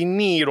 we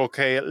need,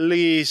 at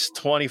least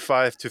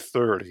 25 to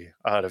 30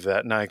 out of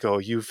that. And I go,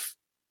 you've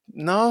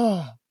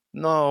No,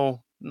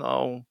 no,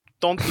 no.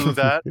 Don't do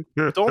that.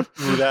 Don't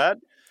do that.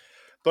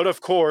 But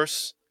of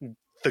course,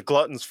 the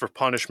gluttons for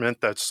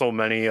punishment that so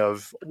many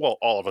of, well,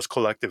 all of us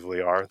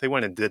collectively are, they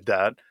went and did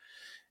that.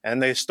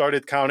 And they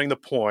started counting the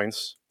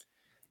points.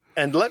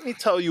 And let me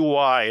tell you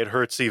why it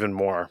hurts even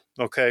more,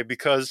 okay?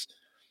 Because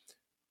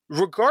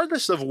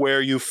regardless of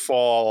where you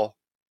fall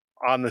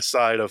on the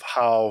side of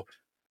how,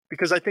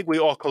 because I think we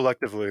all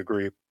collectively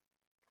agree,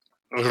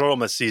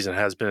 Roma's season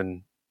has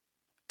been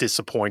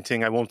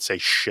disappointing. I won't say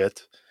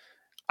shit.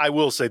 I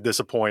will say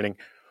disappointing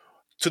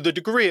to the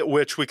degree at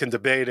which we can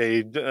debate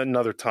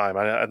another time.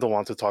 I don't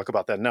want to talk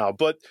about that now,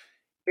 but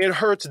it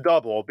hurts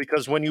double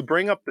because when you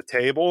bring up the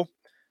table,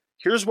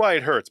 here's why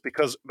it hurts.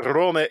 Because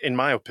Roma, in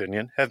my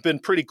opinion, have been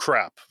pretty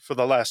crap for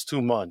the last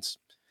 2 months.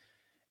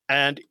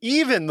 And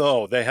even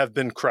though they have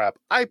been crap,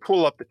 I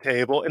pull up the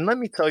table and let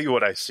me tell you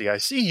what I see. I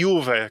see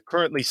Juve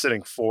currently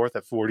sitting fourth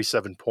at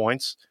 47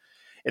 points.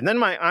 And then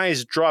my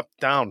eyes drop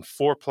down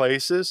 4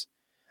 places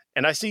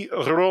and I see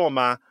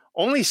Roma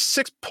only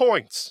 6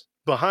 points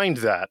behind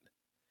that.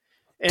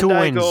 And 2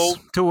 wins.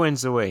 2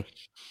 wins away.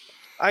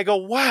 I go,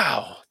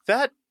 wow,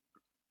 that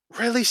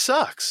really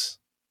sucks.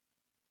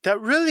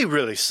 That really,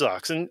 really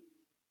sucks. And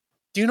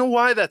do you know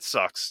why that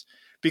sucks?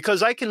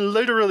 Because I can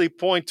literally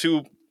point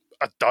to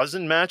a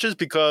dozen matches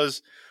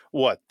because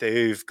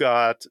they've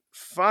got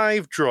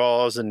 5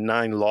 draws and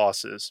 9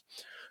 losses.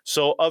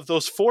 So of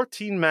those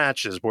 14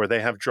 matches where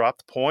they have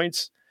dropped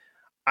points,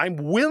 I'm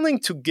willing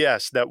to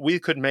guess that we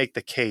could make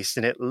the case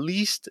in at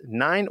least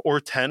 9 or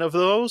 10 of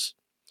those.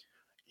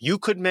 You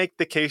could make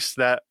the case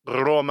that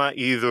Roma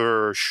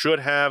either should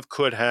have,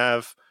 could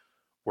have,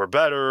 were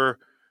better,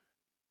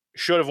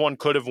 should have won,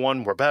 could have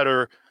won, were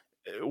better,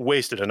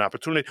 wasted an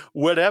opportunity.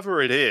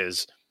 Whatever it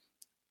is,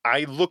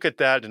 I look at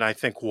that and I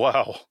think,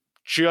 wow,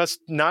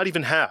 just not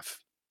even half.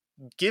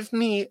 Give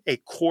me a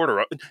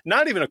quarter,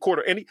 not even a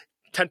quarter, any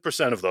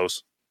 10% of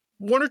those.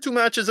 1 or 2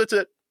 matches, that's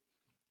it.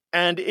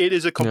 And it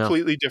is a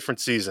completely different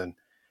season.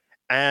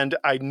 And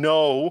I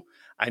know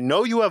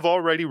you have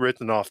already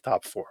written off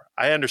top 4.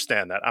 I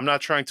understand that. I'm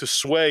not trying to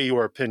sway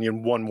your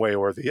opinion one way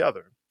or the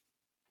other.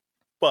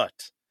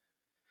 But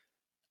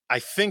I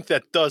think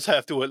that does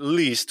have to, at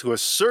least to a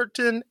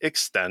certain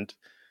extent,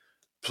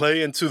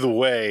 play into the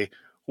way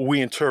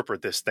we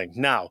interpret this thing.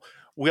 Now,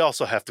 we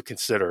also have to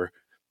consider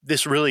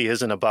this really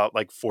isn't about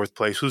like 4th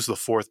place, who's the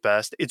 4th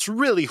best. It's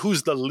really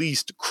who's the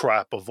least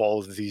crap of all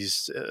of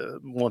these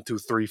 1, 2,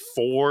 3,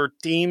 4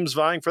 teams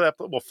vying for that.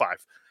 Well,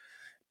 5.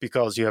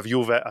 Because you have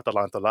Juve,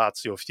 Atalanta,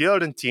 Lazio,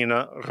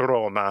 Fiorentina,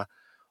 Roma,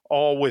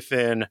 all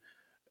within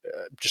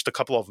just a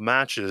couple of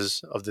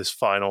matches of this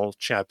final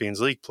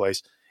Champions League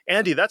place.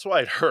 Andy, that's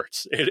why it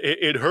hurts.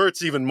 It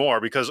hurts even more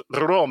because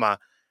Roma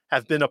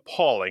have been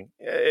appalling.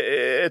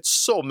 It's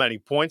so many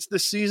points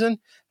this season,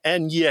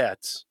 and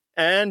yet,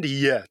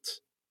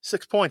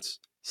 6 points.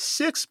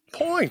 6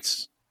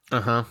 points.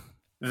 Uh-huh.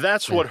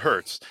 That's what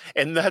hurts.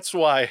 And that's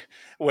why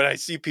when I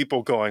see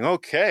people going,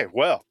 okay,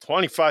 well,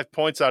 25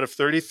 points out of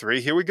 33,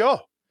 here we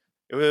go.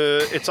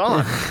 It's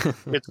on.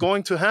 It's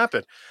going to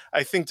happen.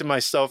 I think to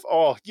myself,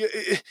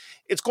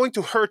 it's going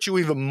to hurt you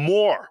even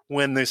more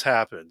when this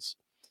happens.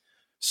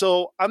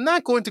 So I'm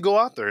not going to go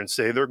out there and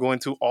say they're going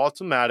to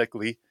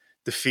automatically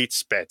defeat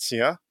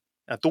Spezia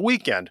at the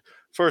weekend.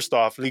 First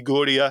off,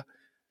 Liguria,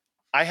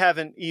 I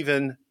haven't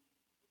even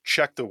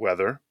checked the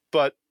weather,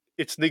 but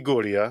it's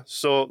Liguria.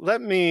 So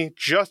let me,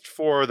 just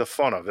for the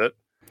fun of it,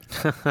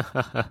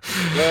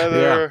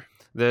 weather.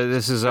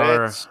 This is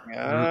our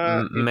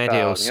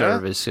meteo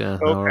service,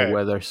 okay. Our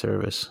weather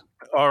service.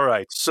 All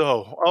right.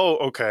 So,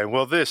 okay.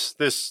 Well, this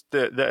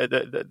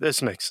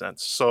makes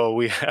sense. So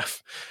we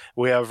have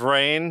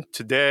rain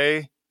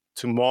today,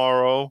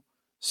 tomorrow,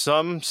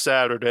 some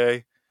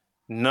Saturday,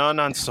 none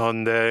on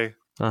Sunday,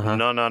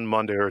 none on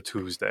Monday or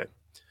Tuesday.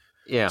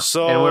 Yeah.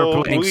 So and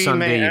we're playing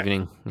Sunday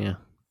evening. Yeah.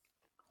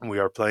 We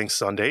are playing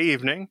Sunday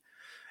evening,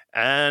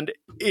 and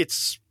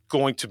it's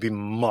going to be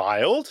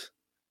mild.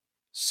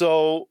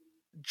 So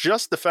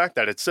just the fact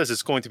that it says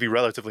it's going to be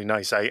relatively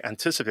nice, I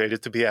anticipate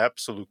it to be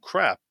absolute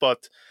crap.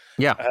 But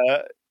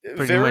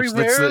pretty much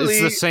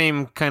it's the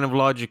same kind of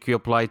logic you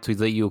apply to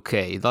the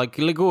UK. Like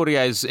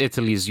Liguria is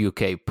Italy's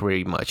UK,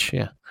 pretty much.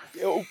 Yeah.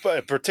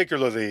 But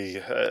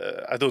particularly,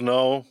 I don't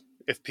know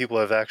if people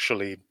have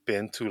actually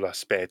been to La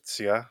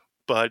Spezia,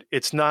 but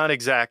it's not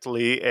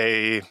exactly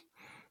an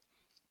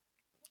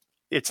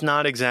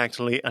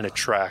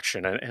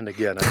attraction. And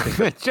again, I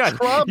think John,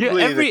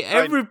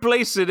 every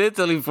place in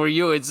Italy for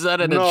you, it's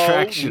not an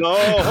attraction. No,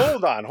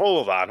 hold on.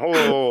 No.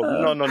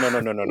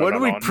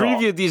 When we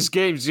preview these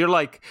games, you're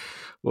like,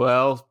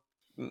 well,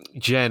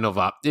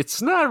 Genova.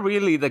 It's not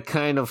really the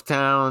kind of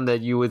town that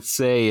you would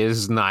say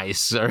is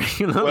nice. Or,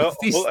 well,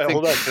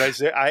 hold on. Can I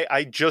say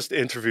I just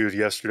interviewed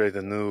yesterday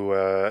the new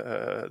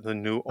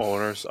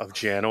owners of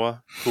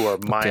Genoa, who are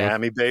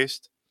Miami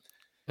based.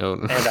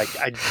 And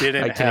I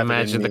didn't. I can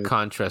imagine the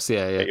contrast.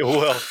 Yeah.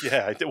 Well,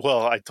 yeah. I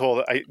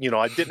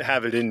didn't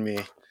have it in me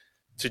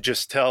to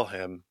just tell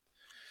him,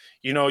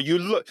 you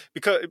look,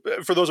 because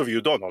for those of you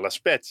who don't know, La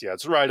Spezia,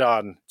 it's right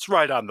on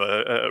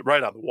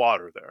the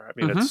water there. I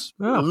mean, it's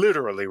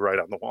literally right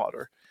on the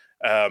water.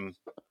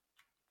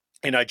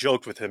 And I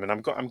joked with him, and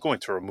I'm going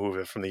to remove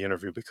it from the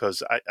interview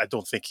because I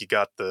don't think he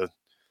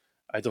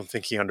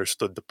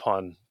understood the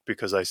pun,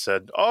 because I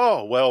said,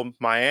 "Oh, well,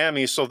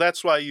 Miami, so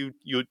that's why you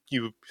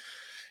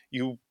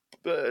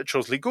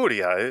chose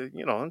Liguria.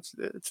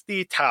 It's the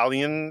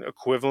Italian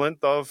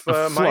equivalent of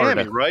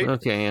Miami, right?"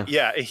 Okay,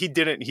 yeah. He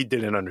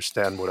didn't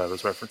understand what I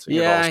was referencing.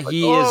 Yeah, at all.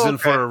 he is in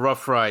for a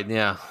rough ride.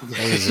 Yeah,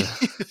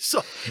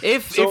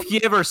 if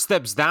he ever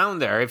steps down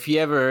there, if he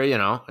ever,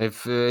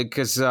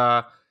 because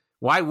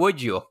why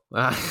would you?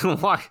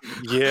 Why?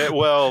 Yeah,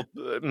 well,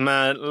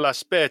 man, La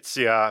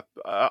Spezia.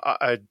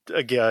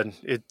 Again,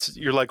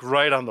 you're like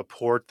right on the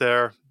port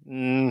there.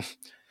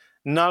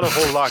 Not a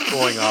whole lot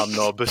going on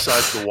though,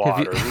 besides the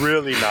water.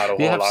 Really, not a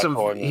whole lot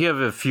going on. You have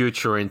a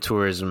future in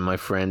tourism, my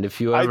friend. If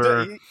you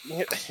ever,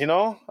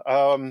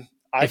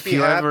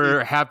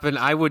 ever happen,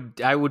 I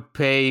would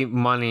pay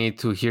money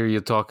to hear you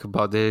talk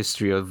about the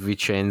history of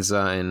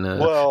Vicenza and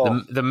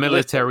the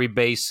military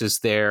bases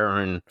there,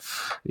 and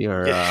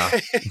your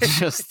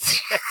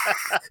just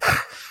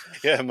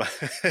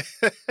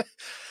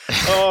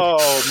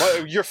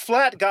your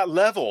flat got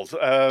leveled.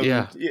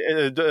 The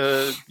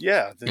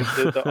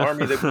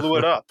army that blew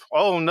it up.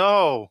 Oh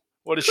no,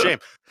 what a shame.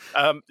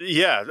 I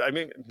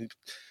mean,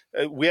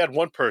 we had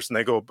one person.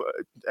 They go,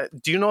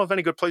 "Do you know of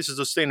any good places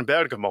to stay in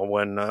Bergamo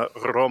when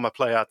Roma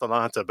play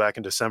Atalanta back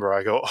in December?"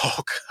 I go, "Oh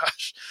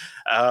gosh."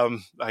 I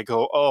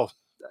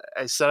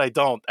said I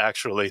don't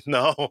actually.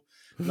 No,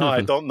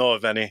 I don't know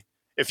of any.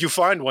 If you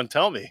find one,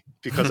 tell me,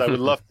 because I would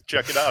love to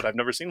check it out. I've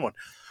never seen one.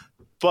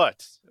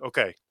 But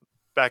okay.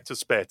 Back to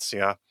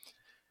Spezia.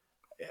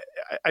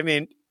 I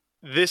mean,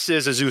 this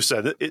is, as you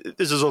said,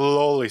 this is a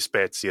lowly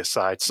Spezia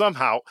side.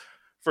 Somehow,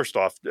 first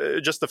off,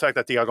 just the fact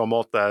that Thiago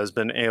Motta has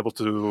been able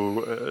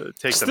to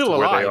take them to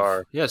where they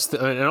are. Yes,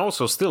 and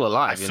also still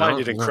alive. I find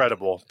it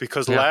incredible,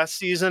 because last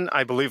season,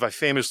 I believe I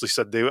famously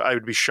said I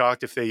would be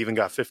shocked if they even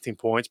got 15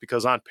 points,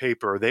 because on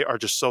paper, they are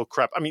just so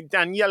crap. I mean,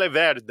 Daniele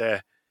Verde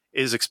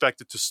is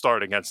expected to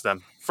start against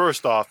them.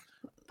 First off,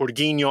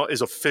 Borghino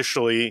is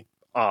officially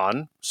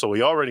on, so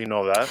we already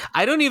know that.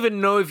 I don't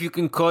even know if you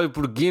can call it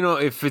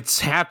Borghino if it's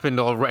happened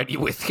already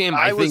with him.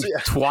 I think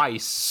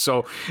twice.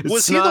 So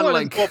was he the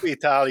one in Coppa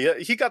Italia?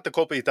 He got the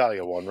Coppa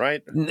Italia one,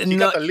 right? He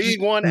got the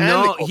League One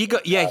and the Coppa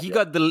Italia. He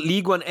got the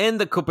League One and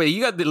the Coppa. He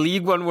got the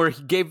League One where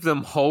he gave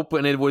them hope,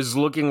 and it was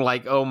looking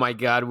like, oh my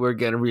God, we're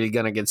really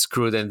gonna get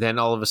screwed. And then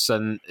all of a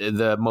sudden,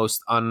 the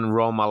most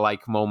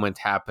un-Roma-like moment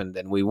happened,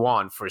 and we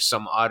won for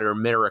some utter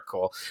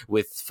miracle,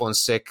 with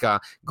Fonseca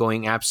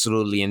going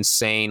absolutely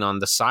insane on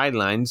the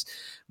sideline.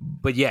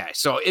 But yeah,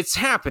 so it's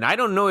happened. I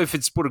don't know if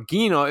it's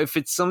Borghino, if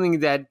it's something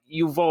that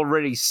you've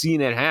already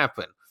seen it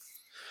happen.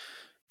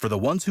 For the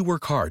ones who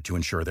work hard to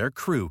ensure their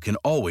crew can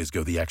always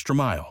go the extra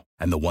mile,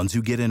 and the ones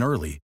who get in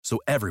early so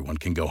everyone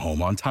can go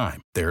home on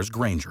time, there's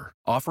Grainger,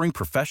 offering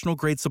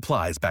professional-grade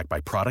supplies backed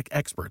by product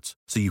experts,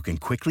 so you can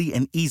quickly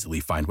and easily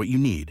find what you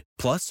need.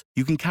 Plus,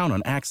 you can count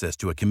on access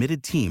to a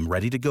committed team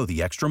ready to go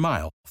the extra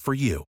mile for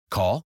you.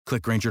 Call,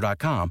 click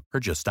Grainger.com, or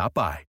just stop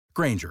by.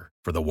 Grainger,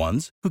 for the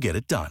ones who get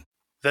it done.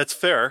 That's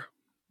fair.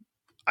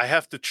 I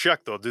have to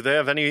check, though. Do they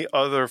have any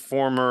other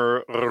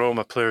former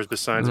Roma players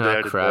besides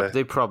Verde? Crap,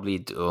 they probably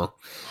do.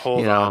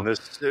 Hold on. Is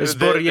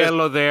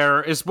Borriello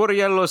there? Is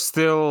Borriello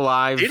still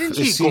alive? Didn't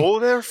he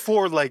go there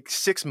for like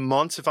 6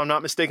 months, if I'm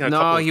not mistaken?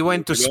 No, he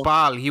went to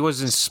Spal. He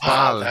was in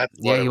Spal.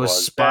 He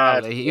was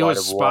Spal. He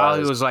was Spal.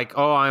 He was like,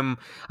 oh, I'm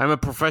a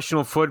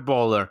professional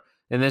footballer.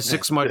 And then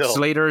 6 months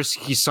later,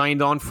 he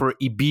signed on for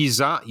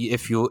Ibiza,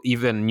 if you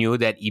even knew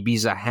that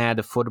Ibiza had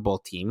a football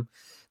team.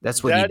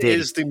 That's what he did. That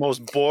is the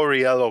most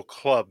Borriello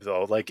club,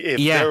 though. Like, if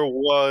there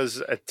was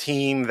a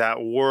team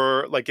that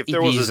were like, if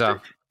there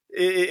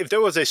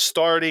was a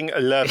starting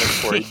 11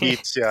 for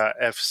Ibiza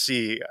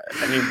FC,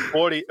 I mean,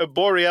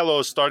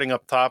 Borriello is starting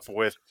up top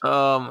with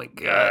my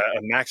God,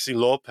 Maxi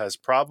Lopez,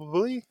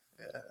 probably.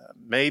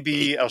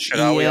 Maybe El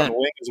Shaarawy on the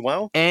wing as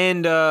well.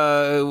 And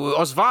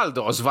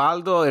Osvaldo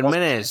and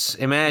Menez.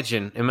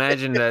 Imagine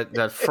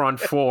that front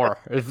four.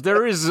 If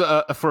there is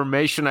a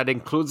formation that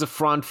includes a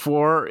front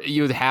four,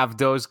 you'd have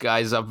those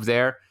guys up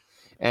there.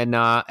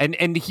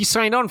 And he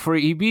signed on for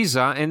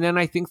Ibiza. And then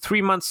I think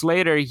 3 months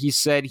later, he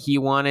said he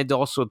wanted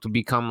also to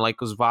become like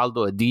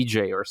Osvaldo, a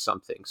DJ or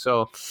something.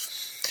 So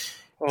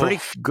pretty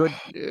good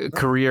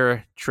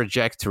career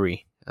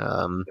trajectory.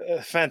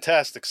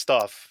 Fantastic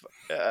stuff.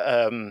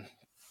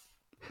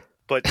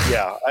 But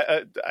yeah,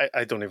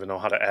 I don't even know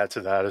how to add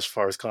to that as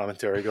far as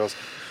commentary goes.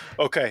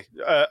 Okay,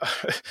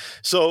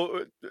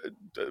 so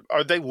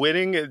are they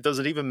winning? Does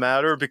it even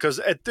matter? Because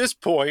at this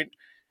point,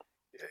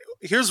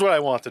 here's what I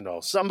want to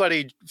know.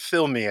 Somebody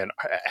fill me in.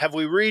 Have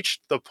we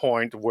reached the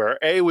point where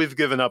A, we've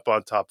given up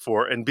on top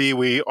four, and B,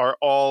 we are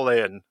all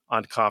in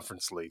on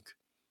Conference League?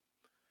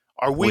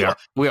 We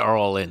are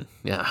all in,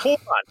 yeah. Hold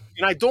on.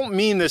 And I don't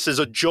mean this as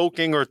a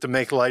joking or to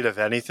make light of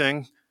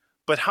anything,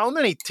 but how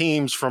many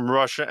teams from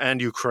Russia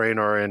and Ukraine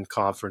are in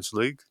Conference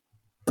League?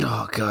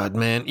 Oh God,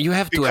 man! You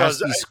have to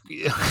Because ask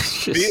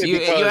these. You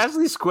ask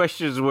these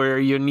questions where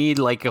you need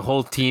like a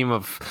whole team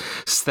of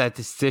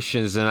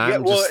statisticians, and yeah,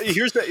 I'm well,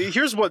 just.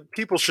 here's what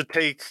people should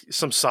take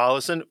some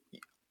solace in.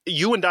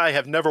 You and I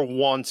have never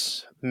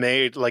once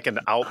made like an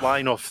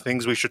outline of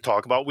things we should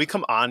talk about. We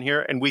come on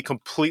here and we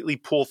completely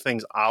pull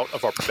things out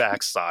of our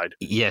backside.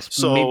 Yes,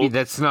 So maybe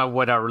that's not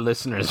what our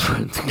listeners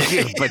want to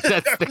hear, but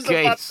that's the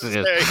case.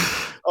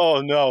 Oh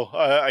no,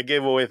 I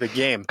gave away the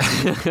game.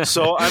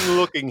 So I'm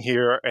looking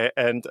here,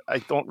 and I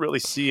don't really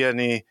see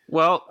any.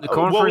 Well, the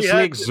Conference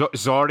League,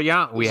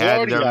 Zorya, we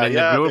had them in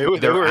the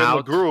group. They were out. in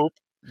the group.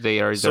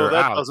 They're that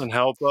out. Doesn't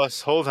help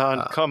us. Hold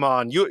on, come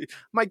on.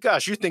 My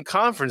gosh, you think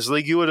Conference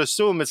League? You would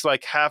assume it's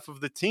like half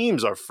of the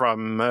teams are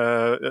from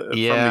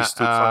these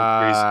two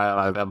countries.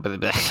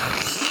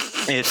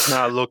 It's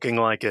not looking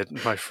like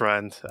it, my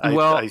friend.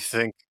 I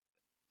think.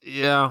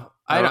 Yeah,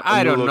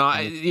 I don't know.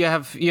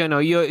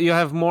 You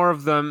have more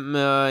of them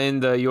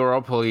in the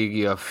Europa League.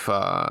 You have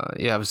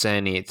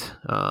Zenit.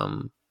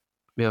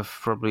 You have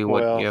probably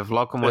you have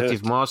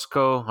Lokomotiv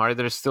Moscow. Are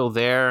they still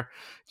there?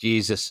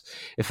 Jesus,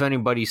 if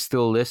anybody's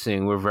still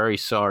listening, we're very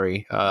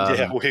sorry.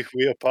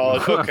 We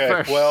apologize.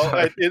 Okay,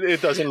 well,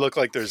 it doesn't look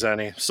like there's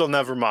any, so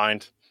never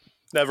mind.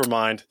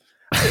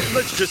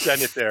 Let's just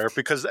end it there,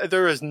 because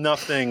there is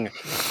nothing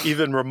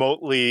even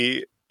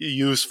remotely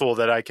useful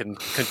that I can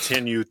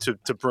continue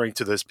to bring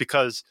to this.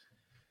 Because,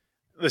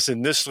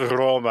 listen, this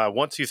Roma,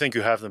 once you think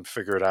you have them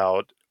figured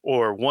out,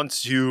 or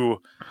once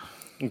you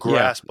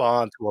grasp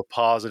on to a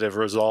positive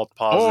result,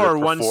 or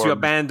once you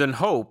abandon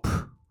hope.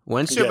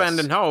 Once you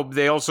abandon hope,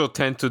 they also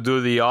tend to do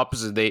the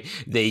opposite.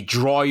 They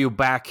draw you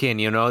back in.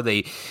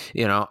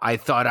 I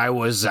thought I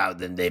was out,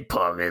 then they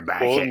pull me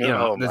back in.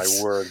 Oh my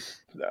word!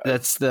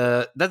 That's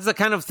the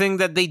kind of thing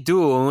that they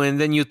do, and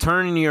then you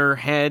turn in your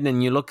head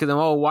and you look at them.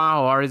 Oh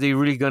wow, are they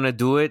really gonna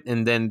do it?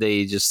 And then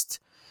they just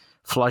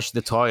flush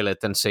the toilet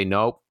and say,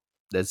 nope,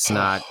 that's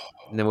not.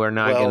 We're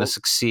not gonna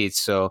succeed.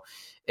 So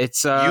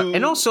it's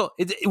and also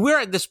we're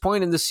at this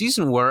point in the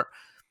season where it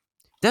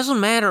doesn't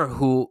matter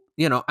who.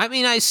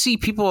 I see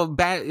people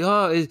bad.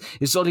 Oh,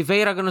 is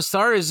Oliveira going to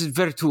start? Is it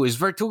Vertu? Is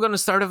Vertu going to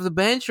start off the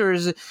bench, or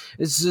is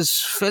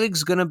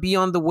Felix going to be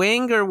on the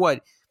wing, or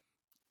what?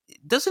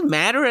 It doesn't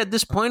matter at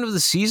this point of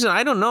the season.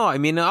 I don't know. I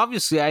mean,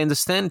 obviously, I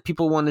understand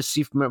people want to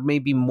see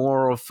maybe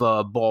more of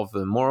Bove,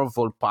 more of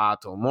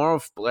Volpato, more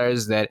of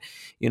players that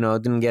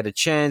didn't get a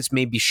chance.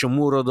 Maybe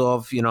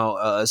Shomurodov.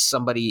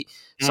 Somebody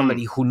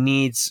who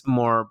needs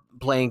more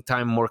playing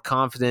time, more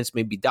confidence.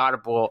 Maybe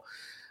Darbo.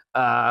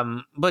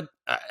 But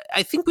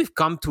I think we've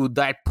come to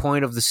that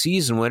point of the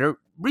season where it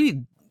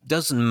really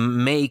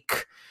doesn't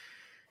make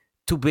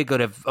too big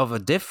of a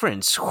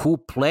difference who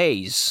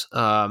plays,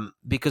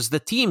 because the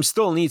team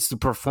still needs to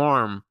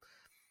perform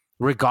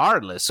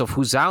regardless of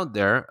who's out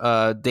there.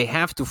 They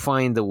have to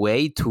find a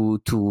way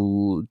to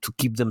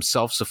keep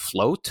themselves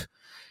afloat.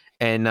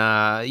 And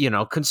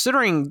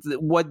considering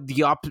what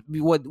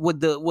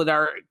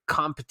our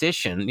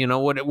competition,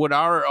 what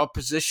our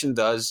opposition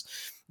does.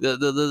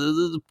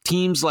 The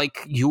teams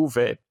like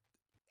Juve,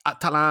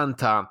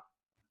 Atalanta,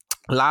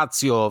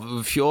 Lazio,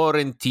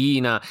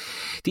 Fiorentina,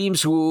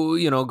 teams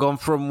who gone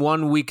from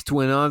one week to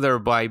another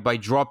by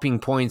dropping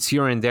points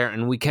here and there,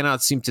 and we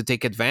cannot seem to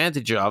take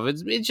advantage of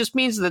it. It just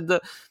means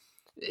that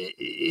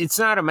it's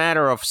not a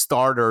matter of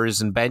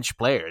starters and bench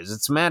players.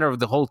 It's a matter of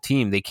the whole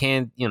team. They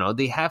can't,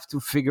 they have to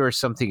figure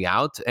something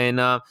out, and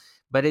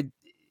but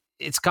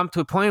it's come to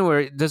a point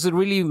where does it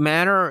really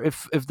matter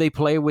if they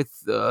play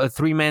with a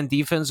 3-man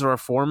defense or a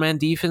 4-man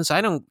defense?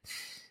 I don't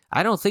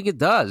think it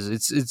does.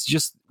 It's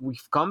just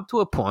we've come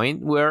to a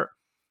point where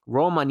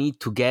Roma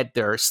need to get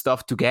their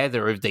stuff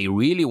together if they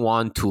really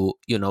want to,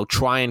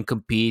 try and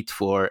compete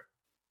for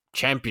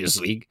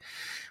Champions League,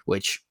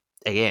 which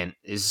again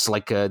is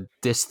like a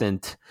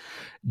distant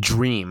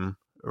dream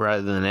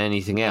rather than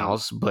anything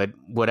else. But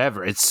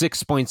whatever, it's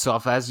 6 points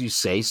off, as you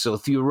say. So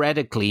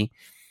theoretically,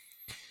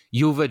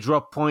 Juve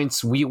drop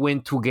points, we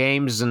win 2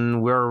 games,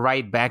 and we're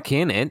right back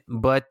in it.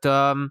 But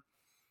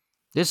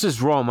this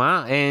is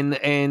Roma, and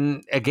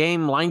a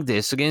game like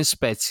this against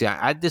Spezia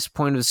at this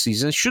point of the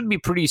season should be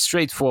pretty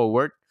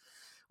straightforward,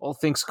 all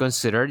things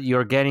considered.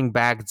 You're getting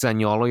back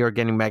Zaniolo, you're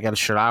getting back El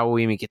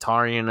Shaarawy,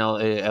 Mkhitaryan,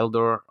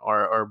 Eldor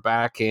are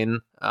back in,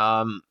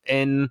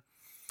 and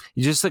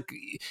you just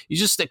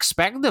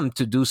expect them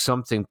to do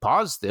something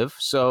positive.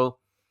 So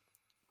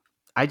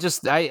I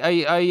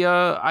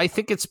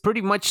think it's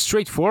pretty much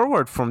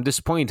straightforward from this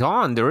point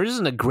on. There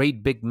isn't a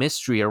great big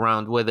mystery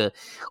around whether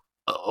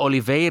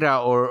Oliveira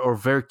or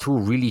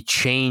Vertu really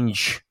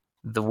change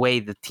the way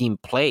the team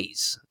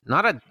plays.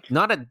 Not at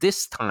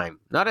this time.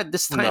 Not at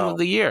this time of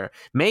the year.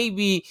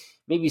 Maybe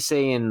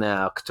say in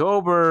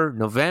October,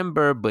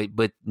 November,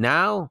 but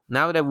now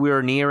that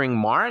we're nearing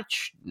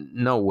March,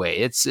 no way.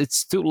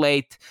 It's too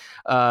late.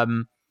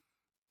 It'd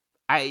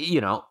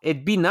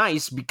be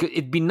nice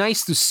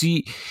to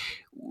see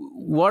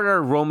what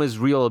are Roma's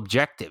real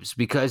objectives,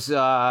 because based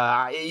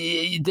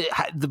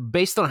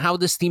on how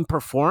this team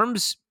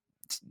performs,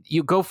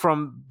 you go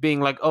from being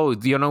like, oh,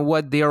 you know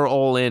what, they're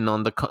all in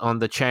on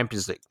the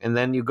Champions League, and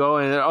then you go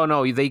and, oh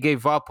no, they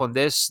gave up on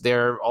this,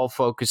 they're all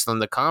focused on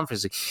the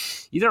Conference League.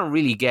 You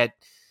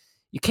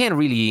can't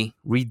really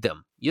read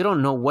them. You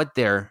don't know what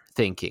they're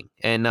thinking,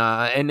 and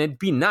it'd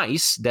be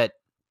nice that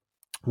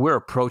we're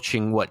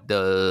approaching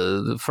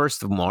the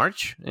 1st of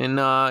March in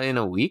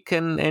a week,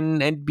 and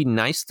it'd be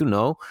nice to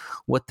know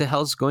what the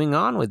hell's going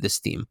on with this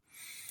team.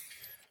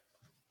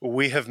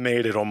 We have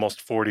made it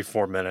almost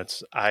 44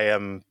 minutes. I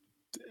am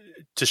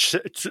to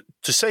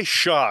say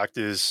shocked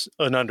is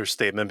an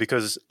understatement,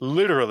 because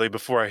literally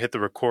before I hit the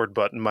record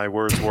button, my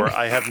words were,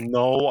 I have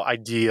no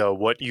idea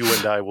what you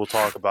and I will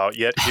talk about,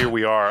 yet here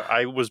we are.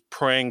 I was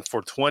praying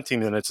for 20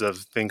 minutes of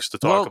things to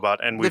talk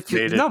about, and we've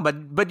made it. No,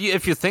 but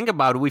if you think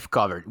about it, we've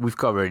covered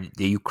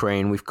the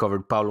Ukraine, we've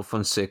covered Paulo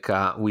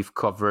Fonseca, we've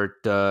covered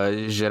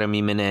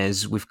Jeremy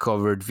Menez, we've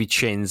covered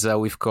Vicenza,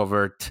 we've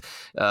covered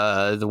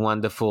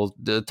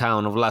the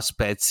town of La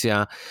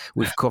Spezia,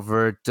 we've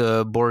covered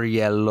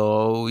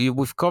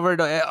Borriello, we've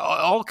covered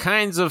all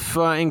kinds of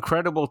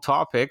incredible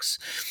topics.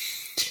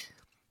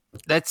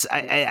 That's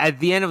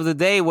at the end of the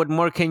day, what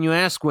more can you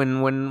ask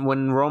when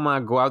Roma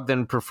go out there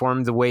and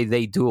perform the way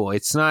they do?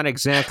 It's not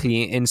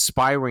exactly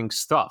inspiring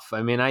stuff.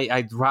 I mean,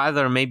 I'd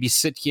rather maybe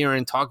sit here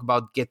and talk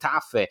about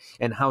Getafe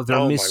and how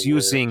they're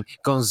misusing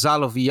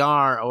Gonzalo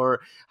Villar,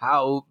 or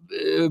how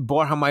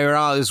Borja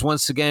Mayoral is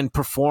once again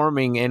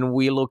performing and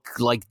we look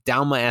like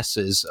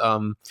dumbasses.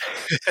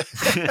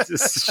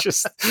 It's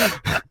just...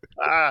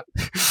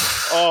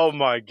 Oh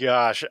my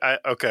gosh.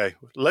 Okay,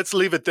 let's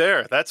leave it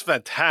there. That's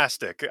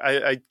fantastic.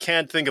 I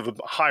can't think of a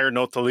higher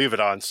note to leave it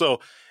on. So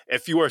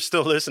if you are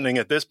still listening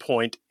at this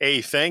point,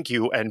 A, thank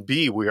you, and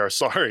B, we are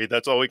sorry.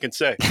 That's all we can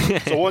say.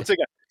 So once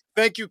again,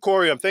 thank you,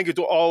 Corey, and thank you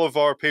to all of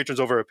our patrons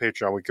over at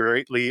Patreon. We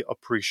greatly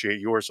appreciate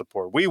your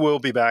support. We will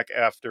be back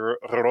after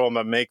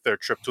Roma make their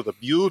trip to the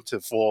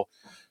beautiful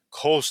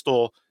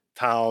coastal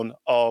town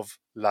of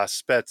La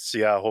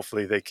Spezia.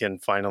 Hopefully they can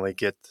finally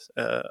get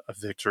a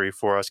victory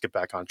for us, get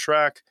back on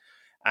track,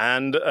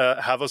 and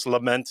have us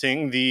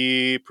lamenting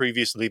the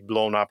previously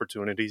blown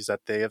opportunities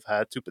that they have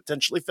had to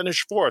potentially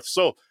finish fourth.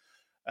 So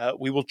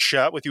we will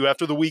chat with you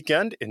after the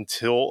weekend.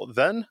 Until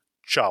then,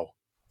 ciao.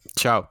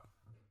 Ciao.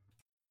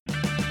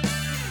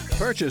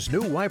 Purchase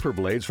new wiper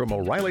blades from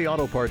O'Reilly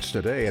Auto Parts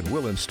today and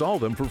we'll install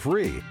them for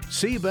free.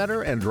 See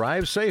better and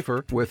drive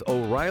safer with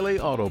O'Reilly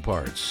Auto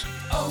Parts.